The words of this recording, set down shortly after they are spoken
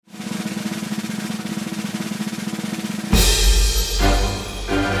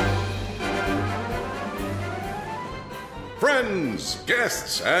friends,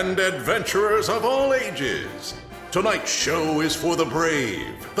 guests, and adventurers of all ages. Tonight's show is for the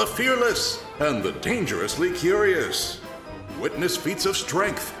brave, the fearless, and the dangerously curious. Witness feats of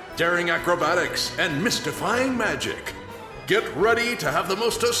strength, daring acrobatics, and mystifying magic. Get ready to have the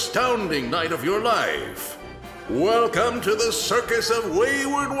most astounding night of your life. Welcome to the Circus of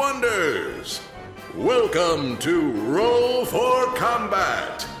Wayward Wonders. Welcome to Roll for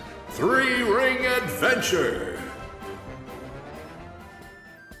Combat, Three-Ring Adventure.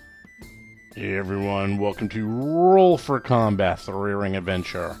 Hey everyone, welcome to Roll for Combat, Three-Ring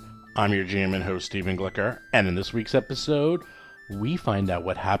Adventure. I'm your GM and host, Stephen Glicker, and in this week's episode, we find out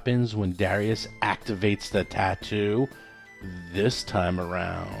what happens when Darius activates the tattoo this time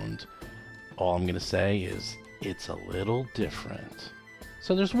around. All I'm going to say is, it's a little different.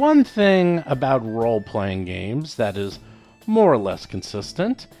 So there's one thing about role-playing games that is more or less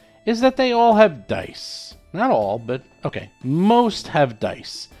consistent, is that they all have dice. Not all, but okay, most have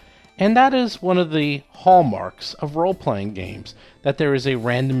dice. And that is one of the hallmarks of role-playing games, that there is a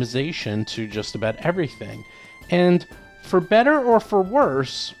randomization to just about everything. And for better or for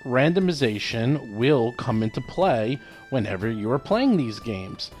worse, randomization will come into play whenever you are playing these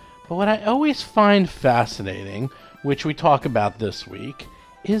games. But what I always find fascinating, which we talk about this week,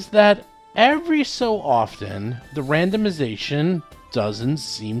 is that every so often, the randomization doesn't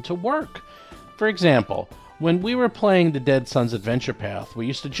seem to work. For example, when we were playing the Dead Sons Adventure Path, we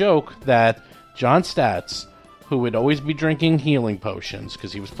used to joke that John Statz, who would always be drinking healing potions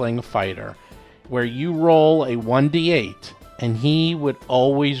because he was playing a fighter, where you roll a 1d8 and he would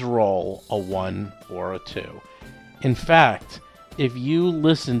always roll a 1 or a 2. In fact, if you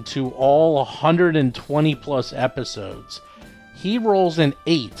listen to all 120 plus episodes, he rolls an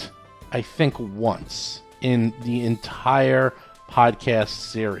 8, I think once, in the entire podcast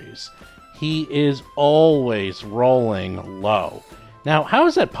series. He is always rolling low. Now, how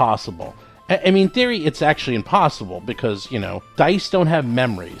is that possible? I mean, in theory, it's actually impossible because, dice don't have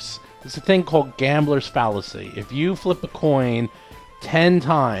memories. It's a thing called gambler's fallacy. If you flip a coin 10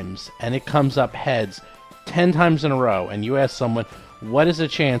 times and it comes up heads 10 times in a row, and you ask someone, what is the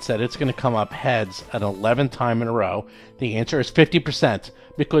chance that it's going to come up heads an 11th time in a row? The answer is 50%,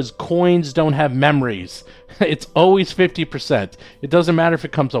 because coins don't have memories. It's always 50%. It doesn't matter if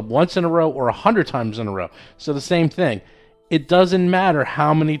it comes up once in a row or 100 times in a row. So the same thing. It doesn't matter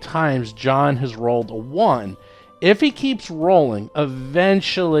how many times John has rolled a 1. If he keeps rolling,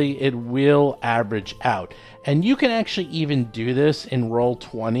 eventually it will average out. And you can actually even do this in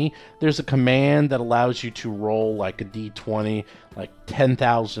Roll20. There's a command that allows you to roll like a d20 like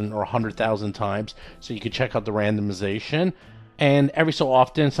 10,000 or 100,000 times, so you can check out the randomization. And every so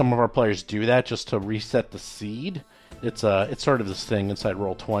often, some of our players do that just to reset the seed. It's sort of this thing inside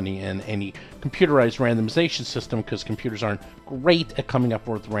Roll20 and any computerized randomization system, because computers aren't great at coming up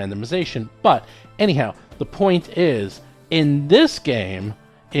with randomization. But anyhow, the point is, in this game,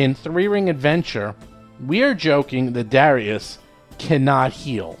 in Three-Ring Adventure, we are joking that Darius cannot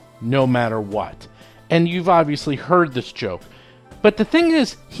heal, no matter what. And you've obviously heard this joke. But the thing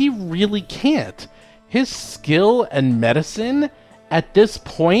is, he really can't. His skill and medicine at this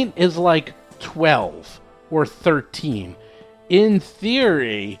point is like 12 or 13. In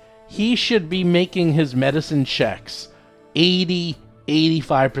theory, he should be making his medicine checks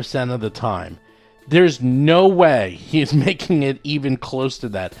 80-85% of the time. There's no way he's making it even close to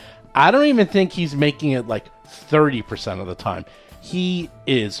that. I don't even think he's making it like 30% of the time. He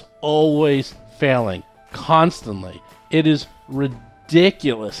is always failing, constantly. It is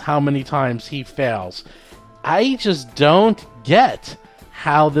ridiculous how many times he fails. I just don't get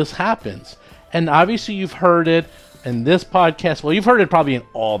how this happens. And obviously you've heard it in this podcast. Well, you've heard it probably in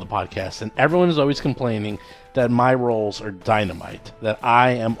all the podcasts, and everyone is always complaining that my rolls are dynamite, that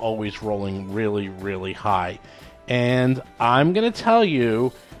I am always rolling really, really high. And I'm going to tell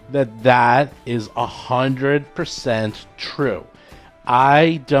you that that is 100% true.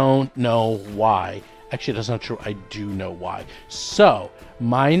 I don't know why. Actually, that's not true. I do know why. So,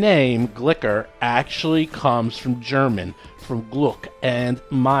 my name, Glicker, actually comes from German, from Gluck. And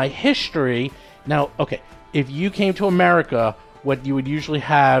my history... Now, okay, if you came to America, what you would usually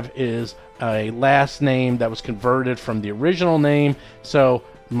have is a last name that was converted from the original name. So,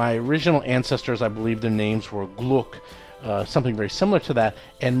 my original ancestors, I believe their names were Gluck, something very similar to that.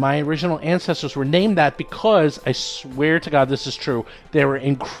 And my original ancestors were named that because, I swear to God this is true, they were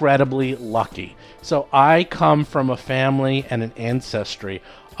incredibly lucky. So I come from a family and an ancestry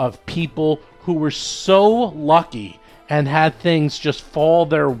of people who were so lucky and had things just fall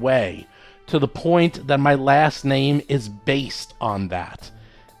their way to the point that my last name is based on that.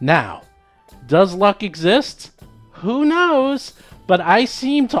 Now, does luck exist? Who knows? But I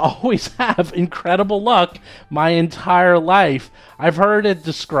seem to always have incredible luck my entire life. I've heard it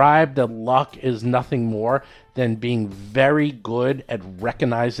described that luck is nothing more than being very good at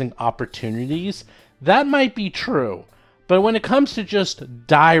recognizing opportunities. That might be true. But when it comes to just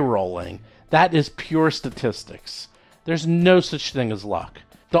die rolling, that is pure statistics. There's no such thing as luck.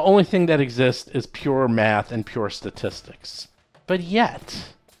 The only thing that exists is pure math and pure statistics. But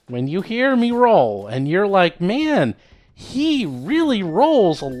yet, when you hear me roll and you're like, man, he really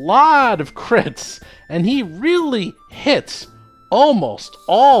rolls a lot of crits and he really hits almost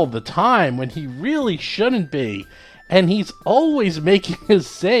all the time when he really shouldn't be, and he's always making his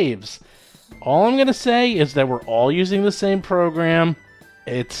saves. All I'm going to say is that we're all using the same program.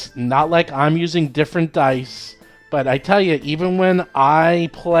 It's not like I'm using different dice, but I tell you, even when I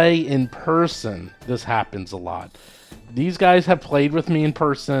play in person, this happens a lot. These guys have played with me in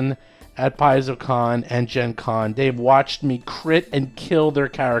person at PaizoCon and Gen Con. They've watched me crit and kill their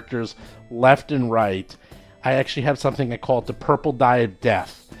characters left and right. I actually have something I call it the purple die of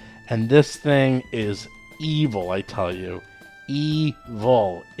death. And this thing is evil, I tell you.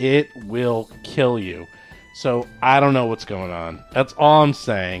 Evil. It will kill you. So I don't know what's going on. That's all I'm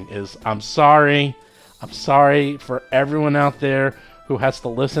saying is I'm sorry. I'm sorry for everyone out there who has to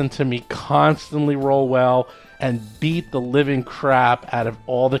listen to me constantly roll well and beat the living crap out of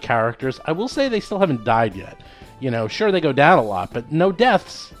all the characters. I will say they still haven't died yet. You know, sure, they go down a lot, but no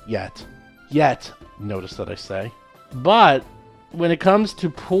deaths yet. Yet, notice that I say. But when it comes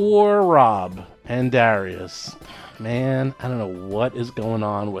to poor Rob and Darius, man, I don't know what is going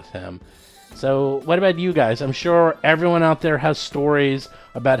on with him. So what about you guys? I'm sure everyone out there has stories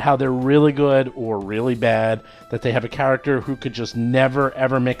about how they're really good or really bad, that they have a character who could just never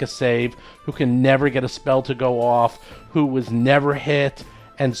ever make a save, who can never get a spell to go off, who was never hit,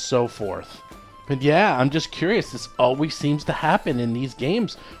 and so forth. But yeah, I'm just curious. This always seems to happen in these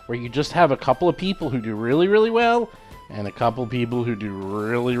games where you just have a couple of people who do really, really well and a couple of people who do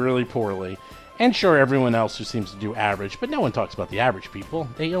really, really poorly. And sure, everyone else who seems to do average, but no one talks about the average people.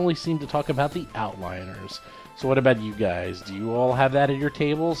 They only seem to talk about the outliers. So what about you guys? Do you all have that at your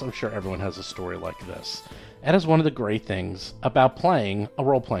tables? I'm sure everyone has a story like this. That is one of the great things about playing a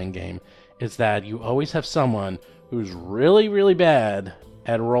role-playing game, is that you always have someone who's really, really bad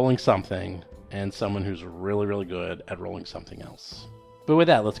at rolling something, and someone who's really, really good at rolling something else. But with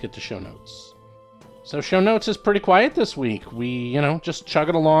that, let's get to show notes. So show notes is pretty quiet this week. We, just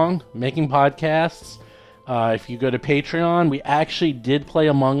chugging along, making podcasts. If you go to Patreon, we actually did play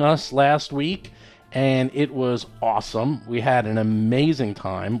Among Us last week, and it was awesome. We had an amazing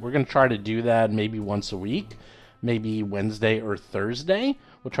time. We're going to try to do that maybe once a week, maybe Wednesday or Thursday.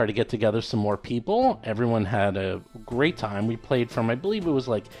 We'll try to get together some more people. Everyone had a great time. We played from, I believe it was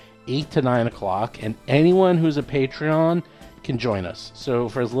like 8 to 9 o'clock, and anyone who's a Patreon can join us. So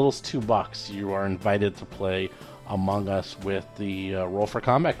for as little as $2, you are invited to play Among Us with the Roll for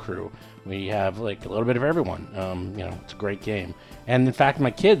Combat crew. We have like a little bit of everyone. It's a great game. And in fact,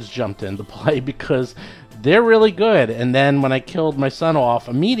 my kids jumped in to play because they're really good. And then when I killed my son off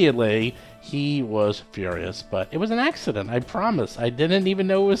immediately, he was furious. But it was an accident, I promise. I didn't even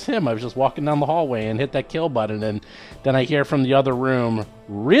know it was him. I was just walking down the hallway and hit that kill button. And then I hear from the other room,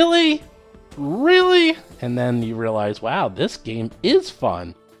 "Really? Really?" And then you realize, wow, this game is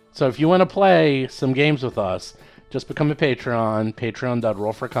fun. So if you want to play some games with us, just become a Patreon,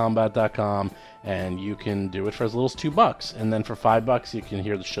 patreon.rollforcombat.com, and you can do it for as little as $2. And then for $5, you can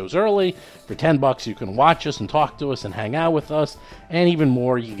hear the shows early. For $10, you can watch us and talk to us and hang out with us. And even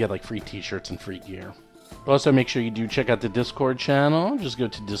more, you can get like free t-shirts and free gear. Also, make sure you do check out the Discord channel. Just go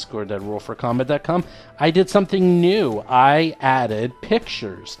to discord.rollforcombat.com. I did something new. I added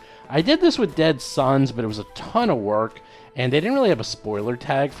pictures. I did this with Dead Sons, but it was a ton of work, and they didn't really have a spoiler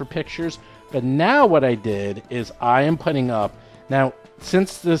tag for pictures. But now what I did is I am putting up... Now,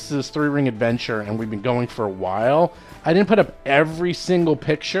 since this is Three Ring Adventure and we've been going for a while, I didn't put up every single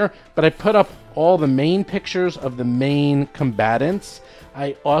picture, but I put up all the main pictures of the main combatants.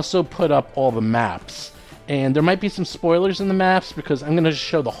 I also put up all the maps. And there might be some spoilers in the maps because I'm going to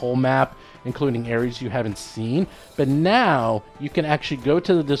show the whole map, including areas you haven't seen. But now you can actually go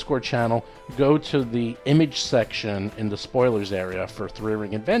to the Discord channel, go to the image section in the spoilers area for Three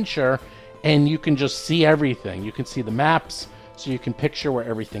Ring Adventure, and you can just see everything. You can see the maps, so you can picture where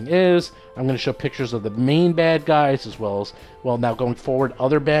everything is. I'm going to show pictures of the main bad guys as well as, well, now going forward,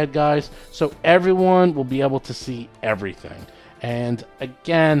 other bad guys. So everyone will be able to see everything. And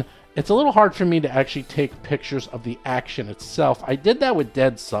again, it's a little hard for me to actually take pictures of the action itself. I did that with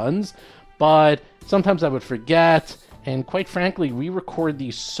Dead Sons, but sometimes I would forget, And quite frankly, we record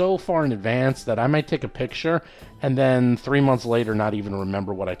these so far in advance that I might take a picture and then 3 months later not even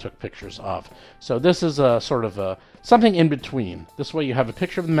remember what I took pictures of. So this is a sort of a something in between. This way you have a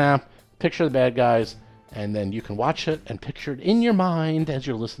picture of the map, picture of the bad guys, and then you can watch it and picture it in your mind as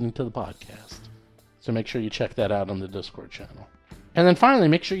you're listening to the podcast. So make sure you check that out on the Discord channel. And then finally,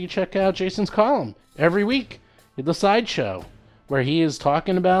 make sure you check out Jason's column every week at the Sideshow, where he is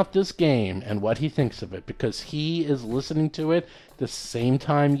talking about this game and what he thinks of it, because he is listening to it the same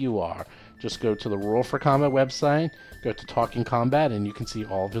time you are. Just go to the Roll for Combat website, go to Talking Combat, and you can see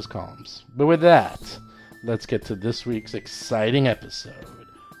all of his columns. But with that, let's get to this week's exciting episode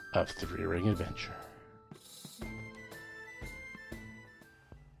of Three Ring Adventure.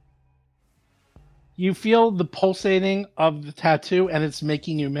 You feel the pulsating of the tattoo, and it's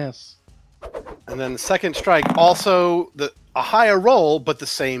making you miss. And then the second strike, also a higher roll, but the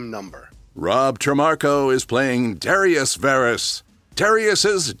same number. Rob Tremarco is playing Darius Varus,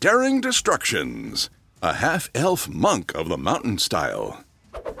 Darius's Daring Destructions, a half-elf monk of the mountain style.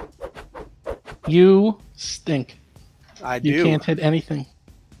 You stink. I do. You can't hit anything.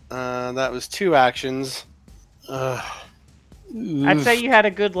 That was 2 actions. I'd say you had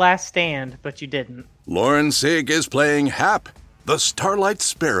a good last stand, but you didn't. Lauren Sig is playing Hap, the Starlight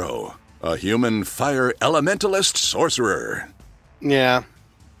Sparrow, a human fire elementalist sorcerer. Yeah,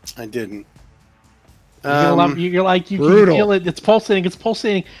 I didn't. You're like, you can feel it. It's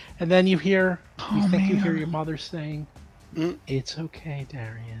pulsating, and then you hear, you hear your mother saying, "It's okay,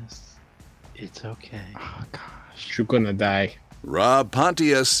 Darius. It's okay." Oh gosh, you're gonna die. Rob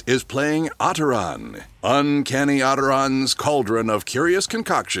Pontius is playing Otteron, Uncanny Otteron's Cauldron of Curious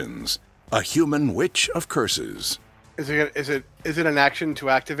Concoctions, a human witch of curses. Is it an action to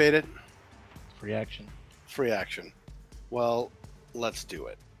activate it? Free action. Free action. Well, let's do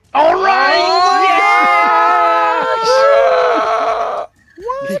it. All right!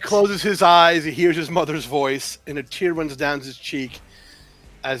 He closes his eyes, he hears his mother's voice, and a tear runs down his cheek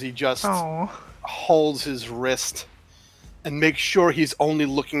as he just holds his wrist and makes sure he's only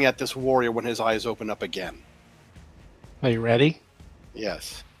looking at this warrior when his eyes open up again. Are you ready?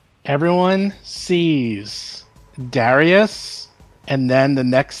 Yes. Everyone sees Darius, and then the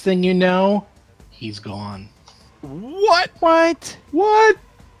next thing you know, he's gone. What? What?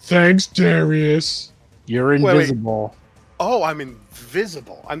 Thanks, Darius. You're invisible. Wait. Oh, I'm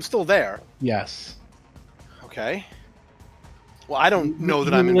invisible. I'm still there. Yes. Okay. Well, I don't know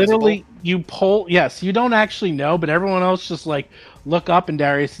that I'm invisible. Literally, you pull. Yes, you don't actually know, but everyone else just like look up, and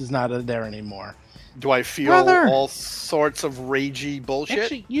Darius is not there anymore. Do I feel all sorts of ragey bullshit?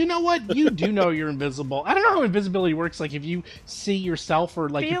 Actually, you know what? You do know you're invisible. I don't know how invisibility works. Like if you see yourself, or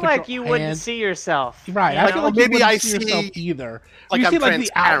like I feel like you wouldn't see yourself, right? I feel like maybe you I see yourself either. Like you I'm see like the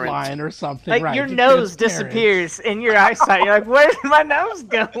transparent. outline or something. Like right? your You're nose transparent. disappears in your eyesight. You're like, where did my nose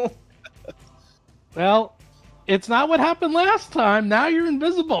go? Well, it's not what happened last time. Now you're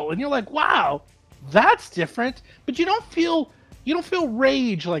invisible, and you're like, wow, that's different. But you don't feel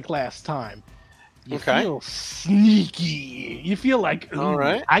rage like last time. You feel sneaky. You feel like, all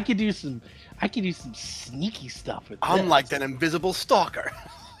right, I could do some sneaky stuff with this. I'm like that invisible stalker.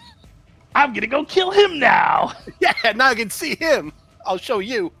 I'm gonna go kill him now. Yeah, now I can see him. I'll show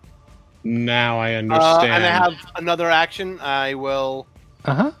you. Now I understand. And I have another action. I will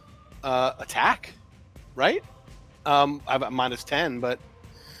attack. Right? I've got -10, but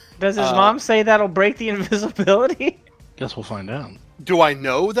does his mom say that'll break the invisibility? Guess we'll find out. Do I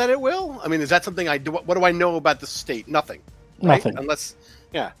know that it will? I mean, is that something I do? What do I know about the state? Nothing. Right? Nothing. Unless,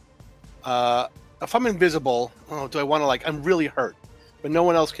 yeah. If I'm invisible, do I want to I'm really hurt, but no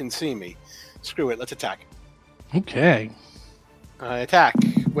one else can see me. Screw it. Let's attack. Okay. I attack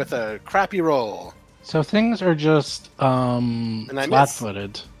with a crappy roll. So things are just And I miss.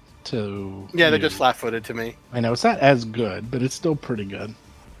 flat-footed to. Yeah, they're you. just flat-footed to me. I know it's not as good, but it's still pretty good.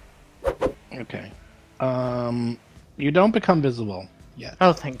 Okay. You don't become visible yet.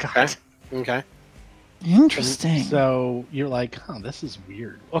 Oh, thank God. Okay. Interesting. So you're like, oh, this is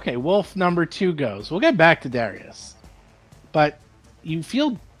weird. Okay, wolf number 2 goes. We'll get back to Darius. But you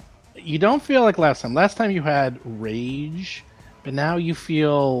don't feel like last time. Last time you had rage, but now you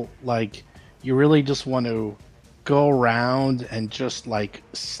feel like you really just want to go around and just like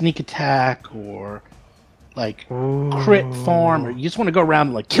sneak attack or like crit farm, or you just want to go around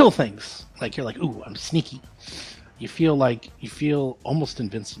and like kill things. Like you're like, ooh, I'm sneaky. You feel almost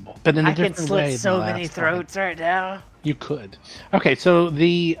invincible, but in a I can different way. slit so many throats right now. You could. Okay, so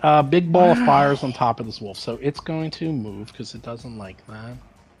the big ball of fire is on top of this wolf, so it's going to move because it doesn't like that.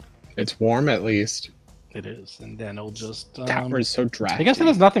 It's warm at least. It is, and then it'll just. That was so drastic. I guess it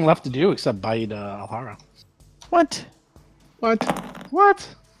has nothing left to do except bite Alhara. What?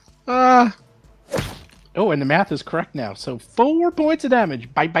 What? Oh, and the math is correct now. So 4 points of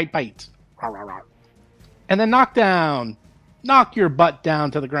damage. Bite, bite, bite. Rawr, rawr, rawr. And then knockdown. Knock your butt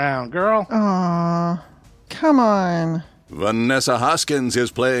down to the ground, girl. Aw, come on. Vanessa Hoskins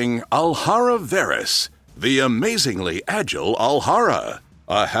is playing Alhara Varys, the amazingly agile Alhara,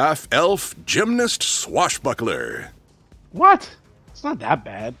 a half-elf gymnast swashbuckler. What? It's not that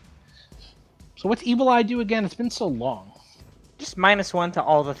bad. So what's Evil Eye do again? It's been so long. Just -1 to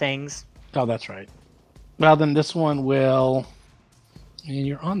all the things. Oh, that's right. Well, then this one will... And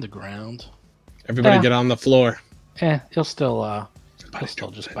you're on the ground. Everybody get on the floor. He'll still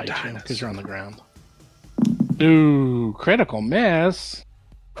just bite you because you're on the ground. Ooh, critical miss.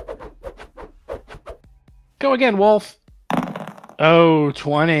 Go again, Wolf. Oh,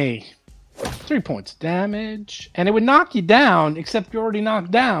 20. 3 points damage. And it would knock you down, except you're already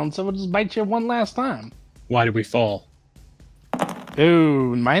knocked down, so it'll just bite you one last time. Why did we fall?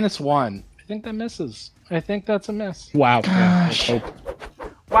 Ooh, -1. I think that misses. I think that's a miss. Wow. Yeah, let's Gosh. hope.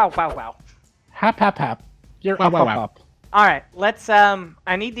 Wow. Hap, hap, hap. You're Wow, up, wow, up, wow. up. All right, let's.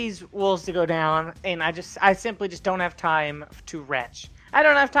 I need these wolves to go down, and I simply just don't have time to retch. I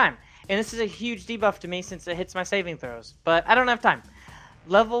don't have time, and this is a huge debuff to me since it hits my saving throws. But I don't have time.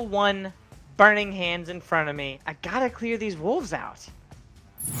 Level 1, burning hands in front of me. I gotta clear these wolves out.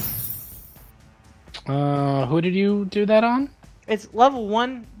 Who did you do that on? It's level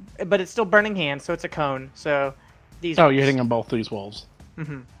 1, but it's still burning hands, so it's a cone. So these. Oh, wolves. you're hitting on both these wolves.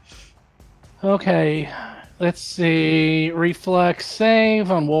 Mm-hmm. Okay, let's see. Reflex save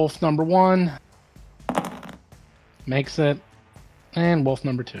on wolf number 1. Makes it. And wolf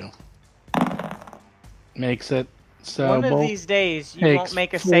number 2. Makes it. So One of both these days, you takes won't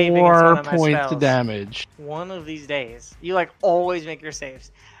make a save against one of my 4 points spells. of damage. One of these days. You, like, always make your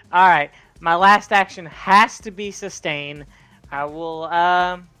saves. Alright, my last action has to be sustain. I will,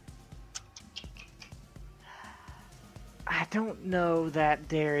 I don't know that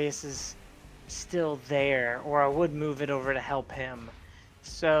Darius is still there, or I would move it over to help him.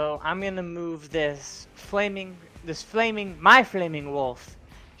 So, I'm gonna move my flaming wolf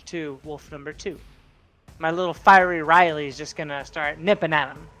to wolf number 2. My little fiery Riley is just gonna start nipping at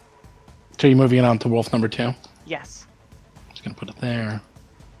him. So you're moving it on to wolf number 2. Yes. Just gonna put it there.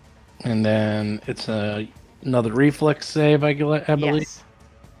 And then it's another reflex save, I believe. Yes.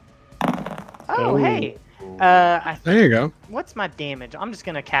 Oh, Oh. hey. There you go. What's my damage? I'm just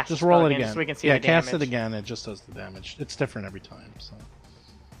gonna cast Just the roll spell it again again. so we can see Yeah, the damage. cast it again. It just does the damage. It's different every time. So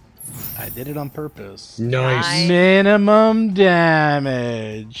I did it on purpose. Nice. Minimum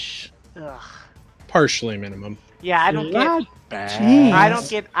damage. Ugh. Partially minimum. Yeah, I don't Not get. bad. Jeez. I don't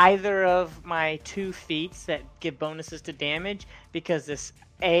get either of my 2 feats that give bonuses to damage because this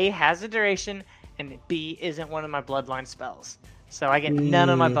A has a duration and B isn't one of my bloodline spells. So I get none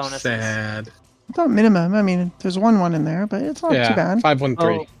of my bonuses. Sad. I thought minimum. I mean, there's 1 in there, but it's not Yeah, too bad.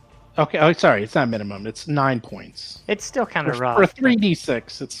 513. Okay. Oh, sorry. It's not minimum. It's 9 points. It's still kind of For rough. a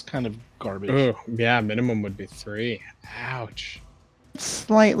 3d6, it's kind of garbage. Oh, yeah, minimum would be 3. Ouch.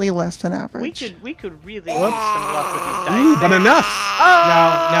 Slightly less than We average. could really use some luck with this dice. But enough.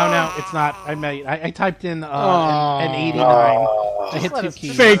 No, it's not. I typed in an 89. I hit Let 2 us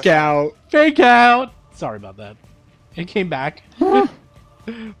keys. Fake out. Fake out. Sorry about that. It came back.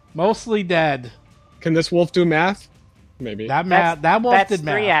 Mostly dead. Can this wolf do math? Maybe. That wolf That's did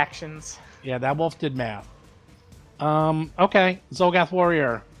 3 math. actions. Yeah, that wolf did math. Okay. Zolgath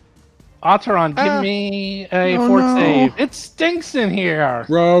Warrior. Otteron, give me a Oh, fort no. save. It stinks in here.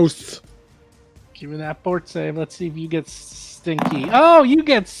 Gross. Give me that fort save. Let's see if you get stinky. Oh, you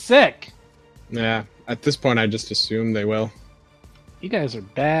get sick. Yeah, at this point, I just assume they will. You guys are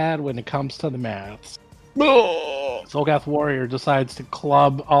bad when it comes to the maths. Zolgath Warrior decides to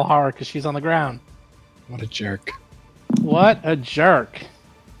club Alhara because she's on the ground. What a jerk. What a jerk.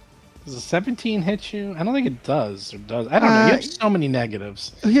 Does a 17 hit you? I don't think it does. Or does. I don't know. You have so many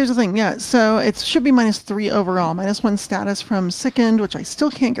negatives. Here's the thing, yeah. So it should be -3 overall. -1 status from sickened, which I still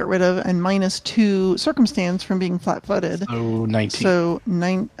can't get rid of, and -2 circumstance from being flat-footed. So 19. So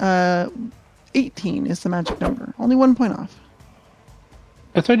 18 is the magic number. Only 1 point off.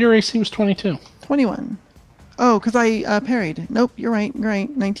 I thought your AC was 22. 21. Oh, because I parried. Nope, you're right. You're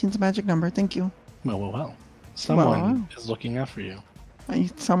right. 19's the magic number. Thank you. Well. Someone Well. is looking out for you.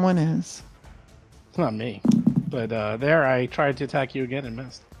 Someone is. It's not me. But there, I tried to attack you again and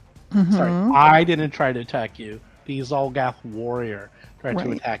missed. Mhm. Sorry, I didn't try to attack you. The Zolgath Warrior tried to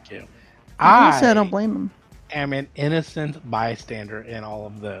Right. attack you. I said I don't blame him. am an innocent bystander in all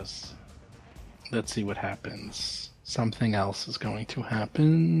of this. Let's see what happens. Something else is going to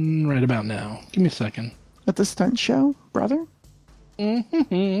happen right about now. Give me a second. at the stunt show, brother.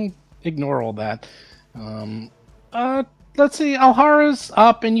 Ignore all that. Let's see. Alhara's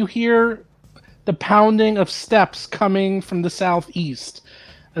up, and you hear the pounding of steps coming from the southeast.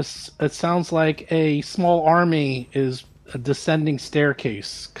 It sounds like a small army is a descending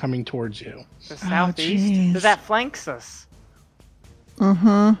staircase coming towards you. The southeast? jeez. Does that flanks us?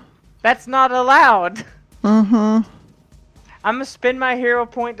 Mm-hmm. That's not allowed. Mm-hmm. I'm gonna spend my hero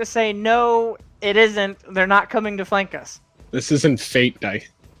point to say no, it isn't. They're not coming to flank us. This isn't fate die.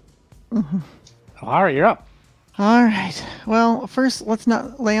 Alhara, you're up. All right. Well, first, let's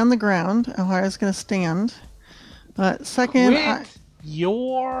not lay on the ground. Alhara's going to stand. Second, Quit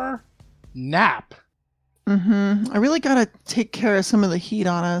your nap. I really got to take care of some of the heat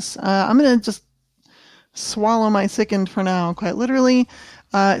on us. I'm going to just swallow my sickened for now, quite literally.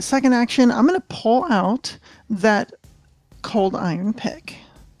 Second action, I'm going to pull out that cold iron pick.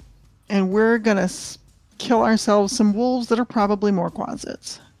 And we're going to kill ourselves some wolves that are probably more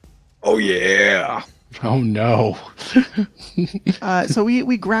quasits. Oh yeah. Oh no. So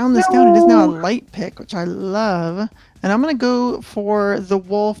we ground this down. It is now a light pick, which I love. And I'm gonna go for the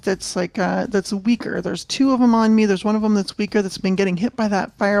wolf that's like that's weaker. There's two of them on me. There's one of them that's weaker that's been getting hit by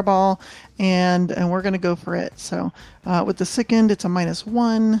that fireball, and we're gonna go for it. So with the sickened, it's a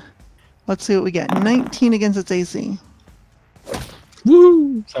 -1. Let's see what we get. 19 against its AC.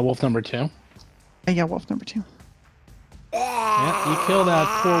 Woo! Is that wolf number 2? Yeah, wolf number 2. Yeah, you kill that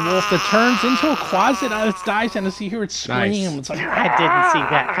poor wolf that turns into a quasit out of its dice, and as you hear it scream, Nice. it's like I didn't see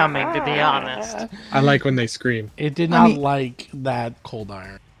that coming, to be honest. I like when they scream. it did not mean- like that cold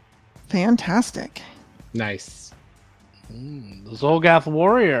iron. Fantastic. Nice. The Zolgath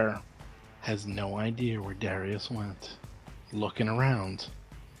warrior has no idea where Darius went. Looking around,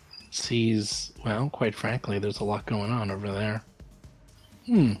 sees, well, quite frankly, there's a lot going on over there.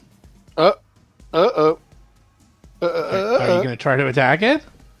 Uh-oh. Are you going to try to attack it?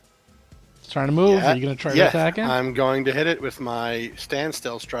 It's trying to move. Are you going to try to attack it? I'm going to hit it with my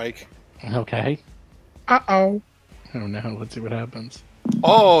standstill strike. Okay. Uh-oh. Oh no, let's see what happens.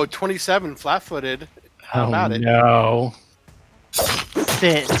 Oh, 27 flat-footed. How about it? No.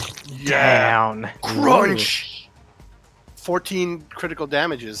 Sit down. Crunch! 14 critical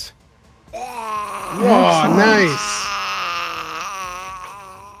damages. Oh, nice.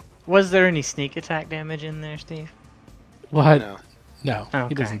 Was there any sneak attack damage in there, Steve? What? No. No, Okay.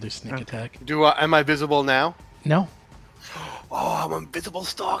 he doesn't do sneak Okay. attack. Am I visible now? No. Oh, I'm a invisible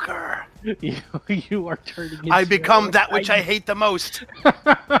stalker. You are turning into I become that which I hate the most.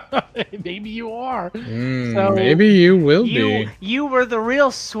 Maybe you are. So, Maybe you will be. You were the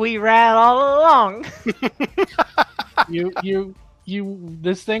real sweet rat all along. you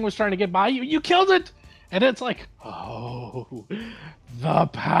this thing was trying to get by you. You killed it. And it's like, oh, the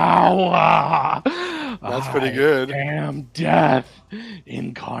power. That's pretty good. I am death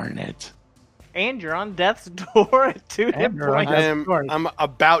incarnate. And you're on death's door at 2 hit And you're on points. I'm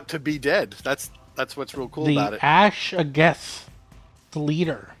about to be dead. That's what's real cool The about it. Ash Ageth, the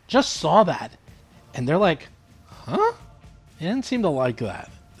leader, just saw that. And they're like, huh? He didn't seem to like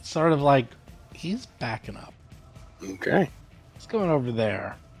that. It's sort of like, he's backing up. Okay. He's going over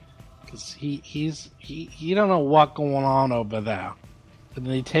there. Because he don't know what going on over there. And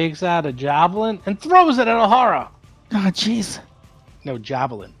then he takes out a javelin and throws it at Alhara. Oh, jeez. No,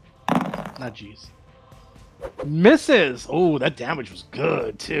 javelin. Not jeez. Misses. Oh, that damage was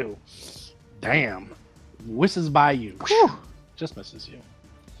good, too. Damn. Whizzes by you. Just misses you.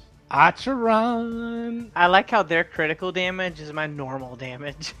 Acheron. I like how their critical damage is my normal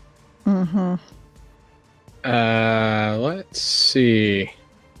damage. Mm-hmm. Let's see.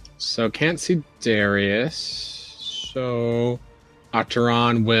 So can't see Darius. So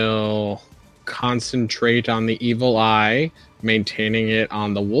Acheron will concentrate on the evil eye, maintaining it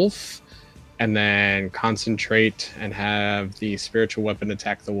on the wolf, and then concentrate and have the spiritual weapon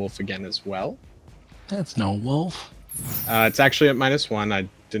attack the wolf again as well. That's no wolf. It's actually at -1. I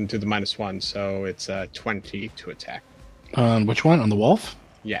didn't do the -1, so it's 20 to attack. On which one? On the wolf?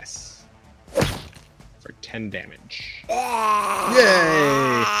 Yes. For 10 damage. Yay!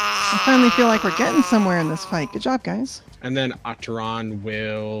 I finally feel like we're getting somewhere in this fight. Good job, guys. And then Acheron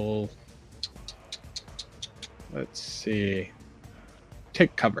will... Let's see.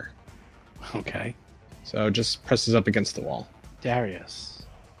 Take cover. Okay. So just presses up against the wall. Darius.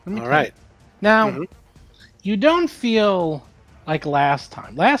 All right. Now, Mhm. you don't feel like last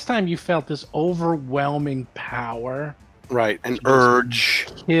time. Last time you felt this overwhelming power. Right. An urge.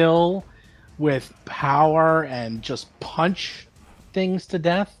 Kill with power and just punch things to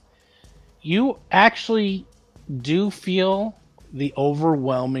death. You actually do feel the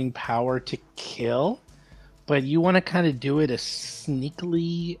overwhelming power to kill, but you want to kind of do it as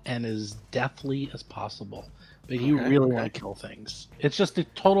sneakily and as deathly as possible. But you really want to kill things. It's just a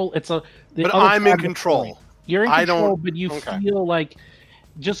total. It's a. But I'm in control. You're in control, but you feel like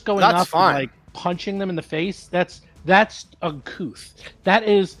just going up and like punching them in the face. That's uncouth. That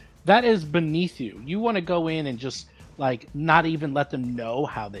is beneath you. You want to go in and just like not even let them know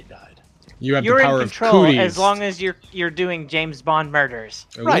how they died. You're in control as long as you're doing James Bond murders.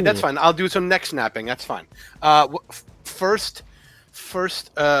 Ooh. Right, that's fine. I'll do some neck snapping. That's fine. First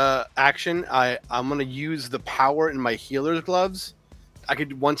action, I'm gonna use the power in my healer's gloves. I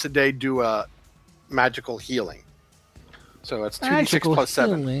could once a day do a magical healing. So it's 2d6 plus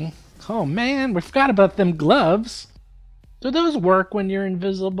 7. Oh man, we forgot about them gloves. Do those work when you're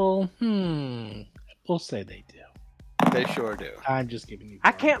invisible? We'll say they do. They sure do. I'm just giving you.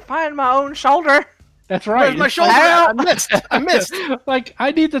 I can't find my own shoulder. That's right. Where's my shoulder? I missed. Like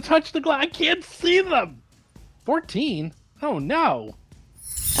I need to touch the glove. I can't see them. 14. Oh no,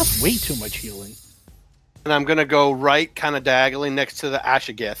 that's way too much healing. And I'm gonna go right, kind of diagonally next to the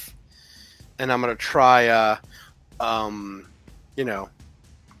Ashigith, and I'm gonna try, No,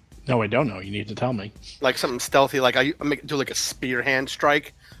 I don't know. You need to tell me. like something stealthy, like I do like a spear hand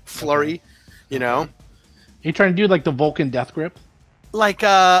strike flurry, Are you trying to do like the Vulcan death grip? like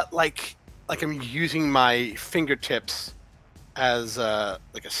I'm using my fingertips as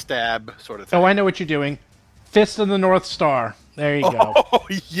like a stab sort of thing. Oh, I know what you're doing. Fist of the North Star. There you go. Oh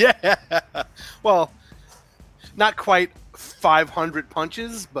yeah. Well, not quite 500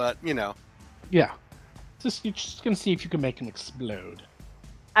 punches, but Yeah. You're just gonna see if you can make him explode.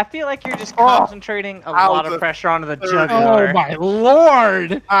 I feel like you're just concentrating a lot of pressure onto the jugular. Oh my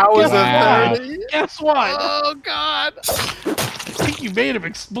lord! Guess what? Oh god! I think you made him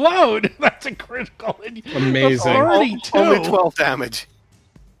explode. That's a critical. Amazing. Only 12 damage.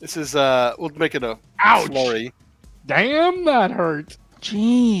 This is we'll make it a flurry. Damn, that hurt.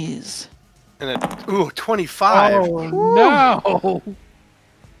 Jeez. And 25. Oh no!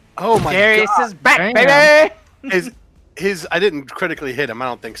 Oh my Darius god! is back, Damn. baby. His I didn't critically hit him. I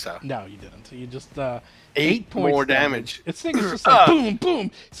don't think so. No, you didn't. You just 8 points more damage. It's just like boom, boom.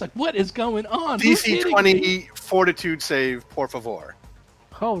 It's like what is going on? DC 20 Fortitude save, por favor.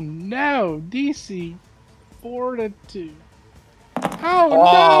 Oh no, DC Fortitude.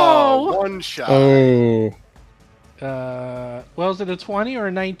 Oh no! One shot. Oh. Well, is it a 20 or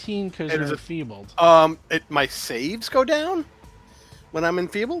a 19 because It you're is enfeebled? My saves go down when I'm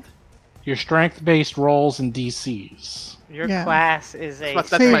enfeebled. Your strength-based rolls and DCs. Your class is a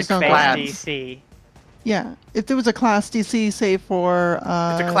That's my strength-based class. DC. Yeah, if there was a class DC, say for It's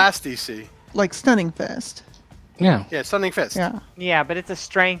a class DC. like Stunning Fist. Yeah. Yeah, Stunning Fist. Yeah. Yeah, but it's a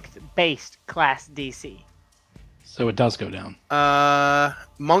strength-based class DC. So it does go down.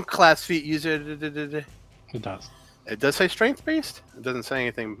 Monk class feat user. It does. It does say strength based. It doesn't say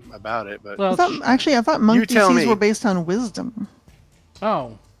anything about it, but Well, I thought monk You tell DCs me. were based on wisdom.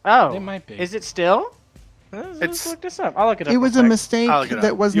 Oh, They might be. Is it still? Let's look this up. I'll look it up. It was real a quick. mistake I'll look it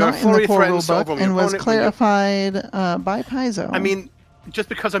that up. was Your not in the flurry core threatens to rulebook overwhelm your and was opponent clarified by Paizo. I mean, just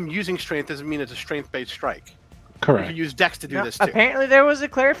because I'm using strength doesn't mean it's a strength based strike. You correct. can use Dex to do No, this too. apparently there was a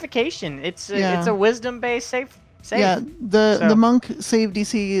clarification. It's a wisdom-based save. yeah, the So- monk save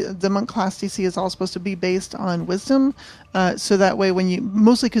DC, the monk class DC is all supposed to be based on wisdom, so that way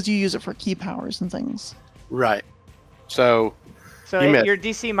mostly because you use it for key powers and things. Right. So So You missed. your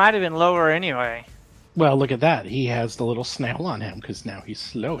DC might have been lower anyway. Well, look at that. He has the little snail on him because now he's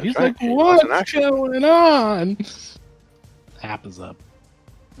slow. He's right. like, He wasn't what's actually- going on? App is up.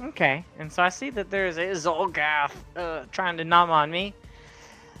 Okay, and so I see that there's a Zolgath trying to nom on me.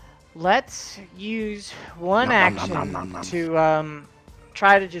 Let's use one Nom, nom, action nom, nom, nom. to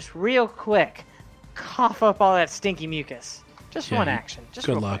try to just real quick cough up all that stinky mucus. Just Yeah, one action. Just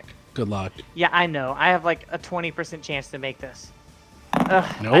Good real luck. quick. Good luck. Yeah, I know. I have like a 20% chance to make this.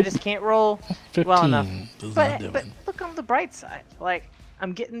 I Nope. just can't roll 15 well enough. does not But, do but it. look on the bright side. Like,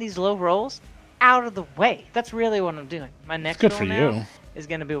 I'm getting these low rolls out of the way. That's really what I'm doing. My next Good roll for now you. is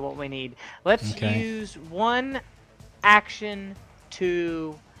going to be what we need. Let's Okay. use one action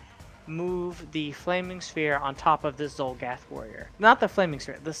to move the flaming sphere on top of the Zolgath warrior. Not the flaming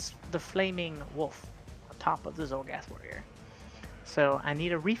sphere, the flaming wolf on top of the Zolgath warrior. So I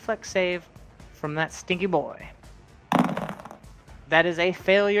need a reflex save from that stinky boy. That is a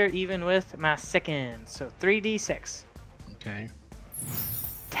failure even with my second. So 3d6. Okay.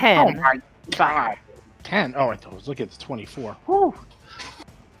 10. Oh my god. 10. Oh, I thought I was looking at the 24. Whew.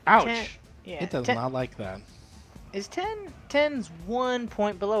 Ouch. 10, yeah, It does 10 not like that. Is 10? 10's 1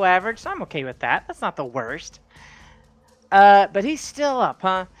 point below average, so I'm okay with that. That's not the worst. But he's still up,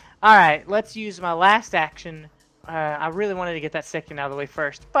 huh? All right, let's use my last action. I really wanted to get that second out of the way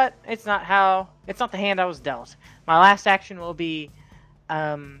first, but it's not the hand I was dealt. My last action will be,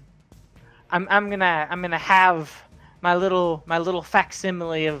 I'm gonna have my little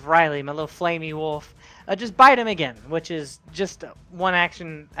facsimile of Riley, my little flamey wolf, just bite him again, which is just one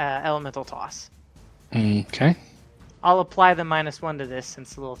action elemental toss. Okay. I'll apply the -1 to this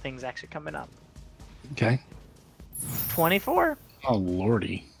since the little thing's actually coming up. Okay. 24. Oh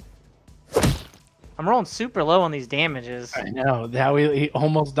lordy. I'm rolling super low on these damages. I know. Now he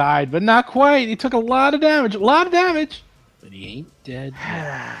almost died, but not quite. He took a lot of damage. But he ain't dead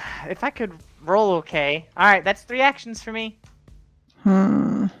yet. If I could roll okay. All right, that's 3 actions for me.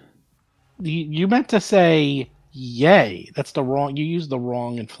 You meant to say yay. That's the wrong. You used the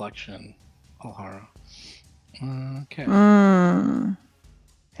wrong inflection, Alhara. Okay.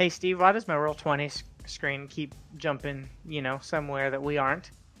 Hey, Steve, why does my Roll20 screen keep jumping, somewhere that we aren't?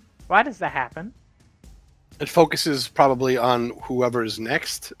 Why does that happen? It focuses probably on whoever's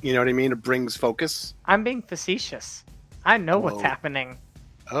next. You know what I mean? It brings focus. I'm being facetious. I know what's happening.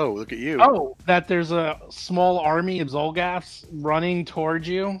 Oh, look at you. Oh, that there's a small army of Zolgaths running towards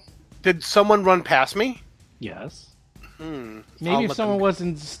you? Did someone run past me? Yes. Maybe if someone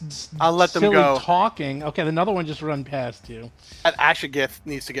wasn't I'll let them silly go. talking. Okay, another one just run past you. That Ashagith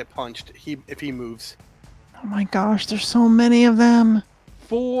needs to get punched if he moves. Oh my gosh, there's so many of them.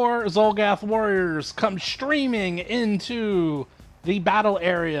 4 Zolgath warriors come streaming into the battle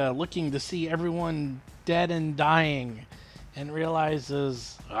area, looking to see everyone dead and dying, and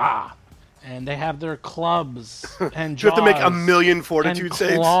realizes, and they have their clubs and Do you have to make jaws 1,000,000 fortitude and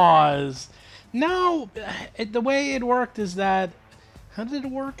saves? claws. No, the way it worked is that, how did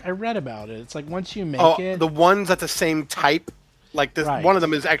it work? I read about it. It's like once you make it, the ones at the same type, like this, Right. one of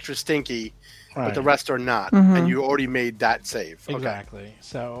them is extra stinky, but the Right. rest are not, and you already made that save. Okay. Exactly.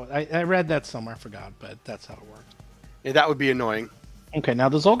 So I read that somewhere, I forgot, but that's how it worked. Yeah, that would be annoying. Okay, now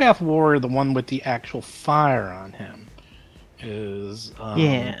the Zolgath warrior, the one with the actual fire on him, is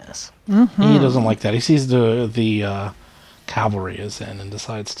Yes. he doesn't like that. He sees the cavalry is in and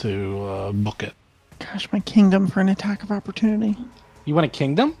decides to book it. Gosh, my kingdom for an attack of opportunity. You want a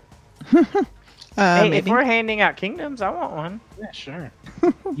kingdom? Hey, if Maybe. we're handing out kingdoms, I want one. Yeah, sure.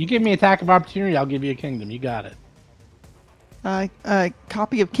 You give me attack of opportunity, I'll give you a kingdom. You got it. A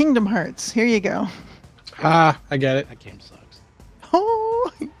copy of Kingdom Hearts. Here you go. I get it. That game sucks.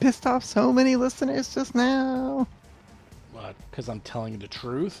 Oh, you pissed off so many listeners just now. What? Because I'm telling you the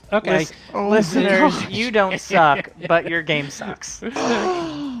truth? Okay. Oh, Listeners, gosh. you don't suck, but your game sucks. The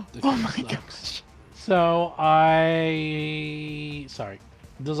Oh game my sucks. gosh. So sorry.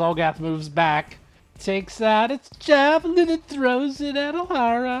 The Zolgath moves back, takes out its javelin and throws it at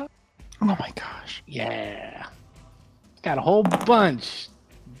Alhara. Oh my gosh. Yeah. Got a whole bunch.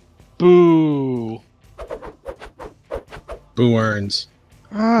 Boo. Boo earns.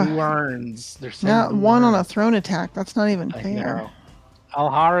 Who earns? They're saying Not boo one on a earns. throne attack. That's not even I fair. know.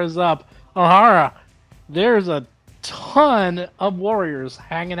 Alhara's up. Alhara, there's a ton of warriors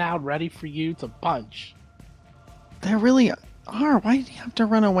hanging out ready for you to punch. They really are. Why did you have to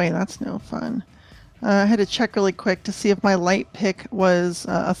run away? That's no fun. I had to check really quick to see if my light pick was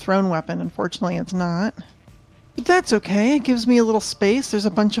a thrown weapon. Unfortunately, it's not. But that's okay. It gives me a little space. There's a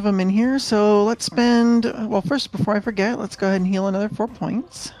bunch of them in here. So let's spend... Well, first, before I forget, let's go ahead and heal another 4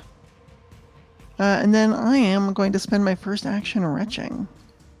 points. And then I am going to spend my first action retching.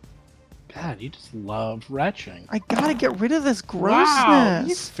 God, you just love retching. I gotta get rid of this Wow, you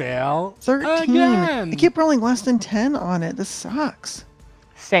grossness. fail 13. again. I keep rolling less than 10 on it. This sucks.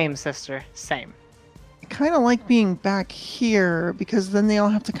 Same, sister. Same. I kind of like being back here because then they all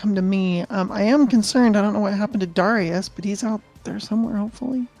have to come to me. I am concerned. I don't know what happened to Darius, but he's out there somewhere,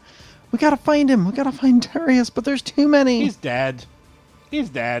 hopefully. We gotta find him. We gotta find Darius, but there's too many. He's dead. He's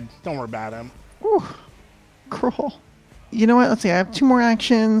dead. Don't worry about him. Whew. Cruel. You know what? Let's see. I have 2 more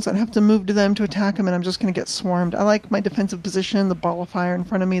actions. I'd have to move to them to attack him, and I'm just going to get swarmed. I like my defensive position, the ball of fire in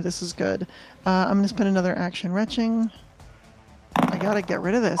front of me. This is good. I'm going to spend another action retching. I got to get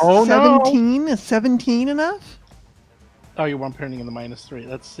rid of this. Oh, no. 17? Is 17 enough? Oh, you weren't putting in the -3.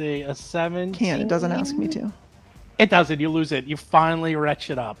 Let's see. A 7. Can't. It doesn't ask me to. It doesn't. You lose it. You finally retch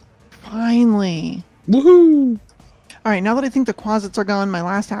it up. Finally. Woohoo! All right, now that I think the closets are gone, my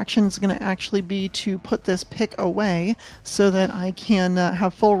last action is going to actually be to put this pick away so that I can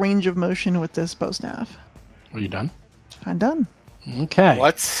have full range of motion with this bow staff. Are you done? I'm done. Okay.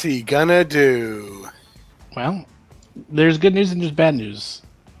 What's he gonna do? Well, there's good news and there's bad news.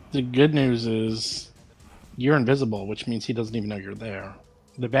 The good news is you're invisible, which means he doesn't even know you're there.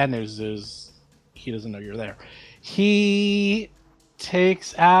 The bad news is he doesn't know you're there. He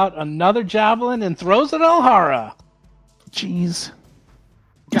takes out another javelin and throws it at Alhara. Jeez.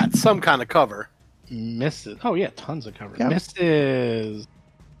 Got some kind of cover. Misses. Oh yeah, tons of cover. Yep. Misses.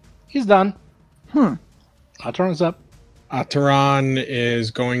 He's done. Ataran's up. Ataran is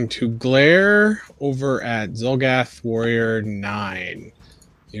going to glare over at Zolgath Warrior 9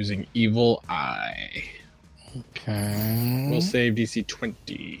 using Evil Eye. Okay. We'll save DC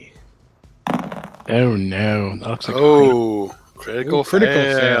 20. Oh no. That looks like Critical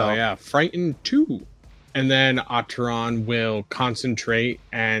fail. Yeah. Frightened 2. And then Ataran will concentrate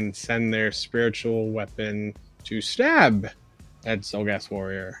and send their spiritual weapon to stab at Zolgath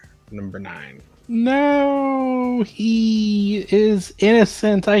Warrior number 9. No, he is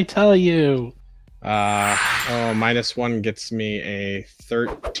innocent, I tell you. -1 gets me a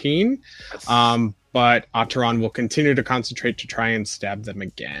 13. But Ataran will continue to concentrate to try and stab them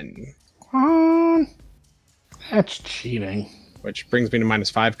again. That's cheating. Which brings me to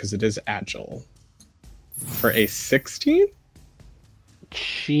 -5 because it is agile. For a 16?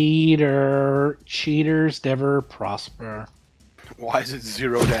 Cheater. Cheaters never prosper. Why is it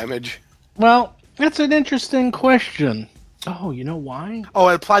 0 damage? Well, that's an interesting question. Oh, you know why? Oh,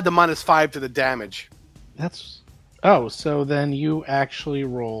 I applied the -5 to the damage. So then you actually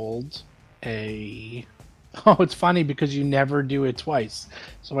rolled a... Oh, it's funny because you never do it twice.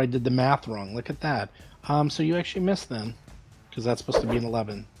 So I did the math wrong. Look at that. So you actually missed then. Because that's supposed to be an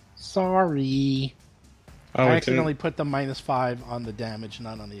 11. Sorry. Oh, I accidentally put the -5 on the damage,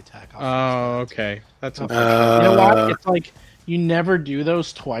 not on the attack. Oh, okay. That's you know what? It's like you never do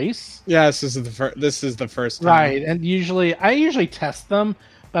those twice. Yeah, this is the first time. Right, and I usually test them,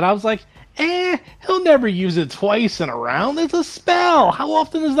 but I was like, he'll never use it twice in a round. It's a spell. How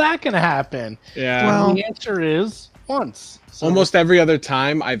often is that going to happen? Yeah. Well, The answer is once. So almost every other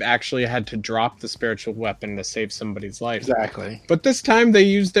time, I've actually had to drop the spiritual weapon to save somebody's life. Exactly. But this time, they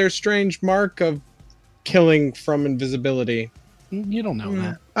used their strange mark of killing from invisibility. You don't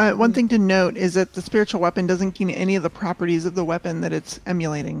know that. One thing to note is that the spiritual weapon doesn't gain any of the properties of the weapon that it's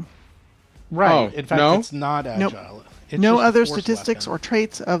emulating. Right. Oh, In fact, no? it's not Nope. agile. It's No just a other force statistics weapon. or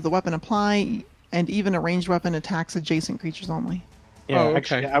traits of the weapon apply, and even a ranged weapon attacks adjacent creatures only. Yeah, Oh, okay.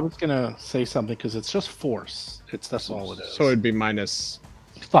 actually, I was gonna say something because it's just force. That's all it is. So it'd be -6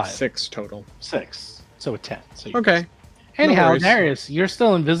 5, total. 6, so a 10. So Okay. Anyhow, worries. Darius, you're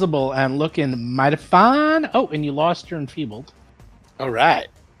still invisible and looking mighty fine. Oh, and you lost your enfeebled. All right.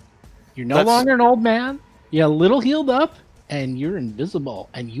 You're no That's- longer an old man. You're a little healed up, and you're invisible,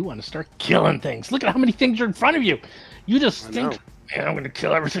 and you want to start killing things. Look at how many things are in front of you. You just I think, know. man, I'm going to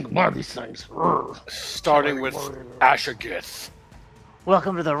kill every single one of these things. Urgh. Starting with Ashagith.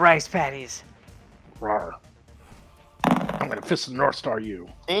 Welcome to the rice patties. Rawr. I'm going to fist the North Star you.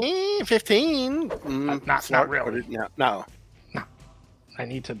 15. Not really. No. I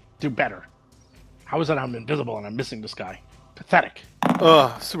need to do better. How is it I'm invisible and I'm missing this guy? Pathetic.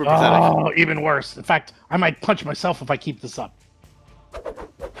 Ugh, super pathetic. Oh, even worse. In fact, I might punch myself if I keep this up.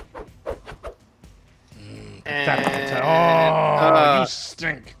 Pathetic. Oh, you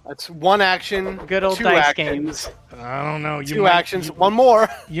stink. That's one action. Good old 2 dice actions. I don't know. 2 actions. One more.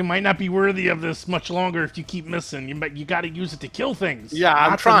 You might not be worthy of this much longer if you keep missing. You got to use it to kill things. Yeah,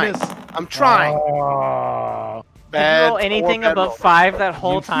 I'm not to trying. miss. I'm trying. Oh, Did you roll anything bad above roll. 5 that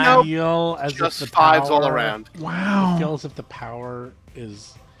whole you time? feel as Just if the 5s all power- around. Wow. You feel as if the power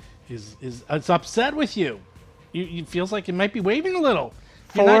is it's upset with you. You feels like it might be waving a little.